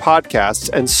unlimited podcasts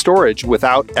and storage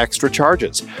without extra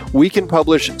charges. We can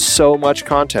publish so much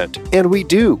content, and we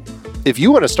do. If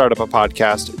you want to start up a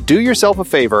podcast, do yourself a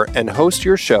favor and host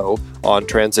your show on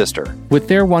Transistor. With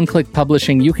their one-click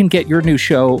publishing, you can get your new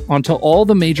show onto all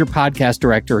the major podcast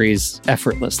directories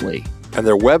effortlessly. And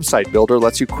their website builder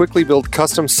lets you quickly build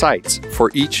custom sites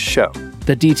for each show.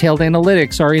 The detailed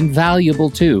analytics are invaluable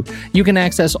too. You can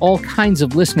access all kinds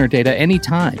of listener data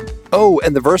anytime. Oh,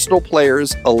 and the versatile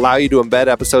players allow you to embed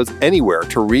episodes anywhere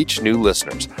to reach new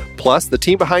listeners. Plus, the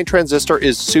team behind Transistor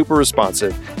is super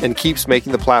responsive and keeps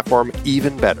making the platform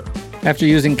even better. After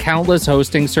using countless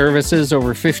hosting services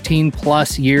over 15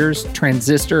 plus years,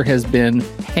 Transistor has been,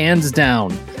 hands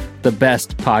down, the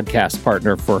best podcast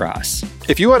partner for us.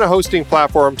 If you want a hosting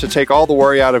platform to take all the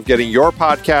worry out of getting your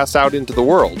podcast out into the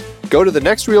world, go to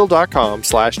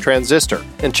thenextreel.com/transistor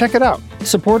and check it out.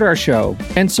 Support our show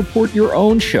and support your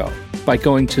own show by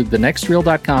going to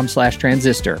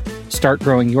thenextreel.com/transistor. Start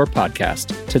growing your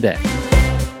podcast today.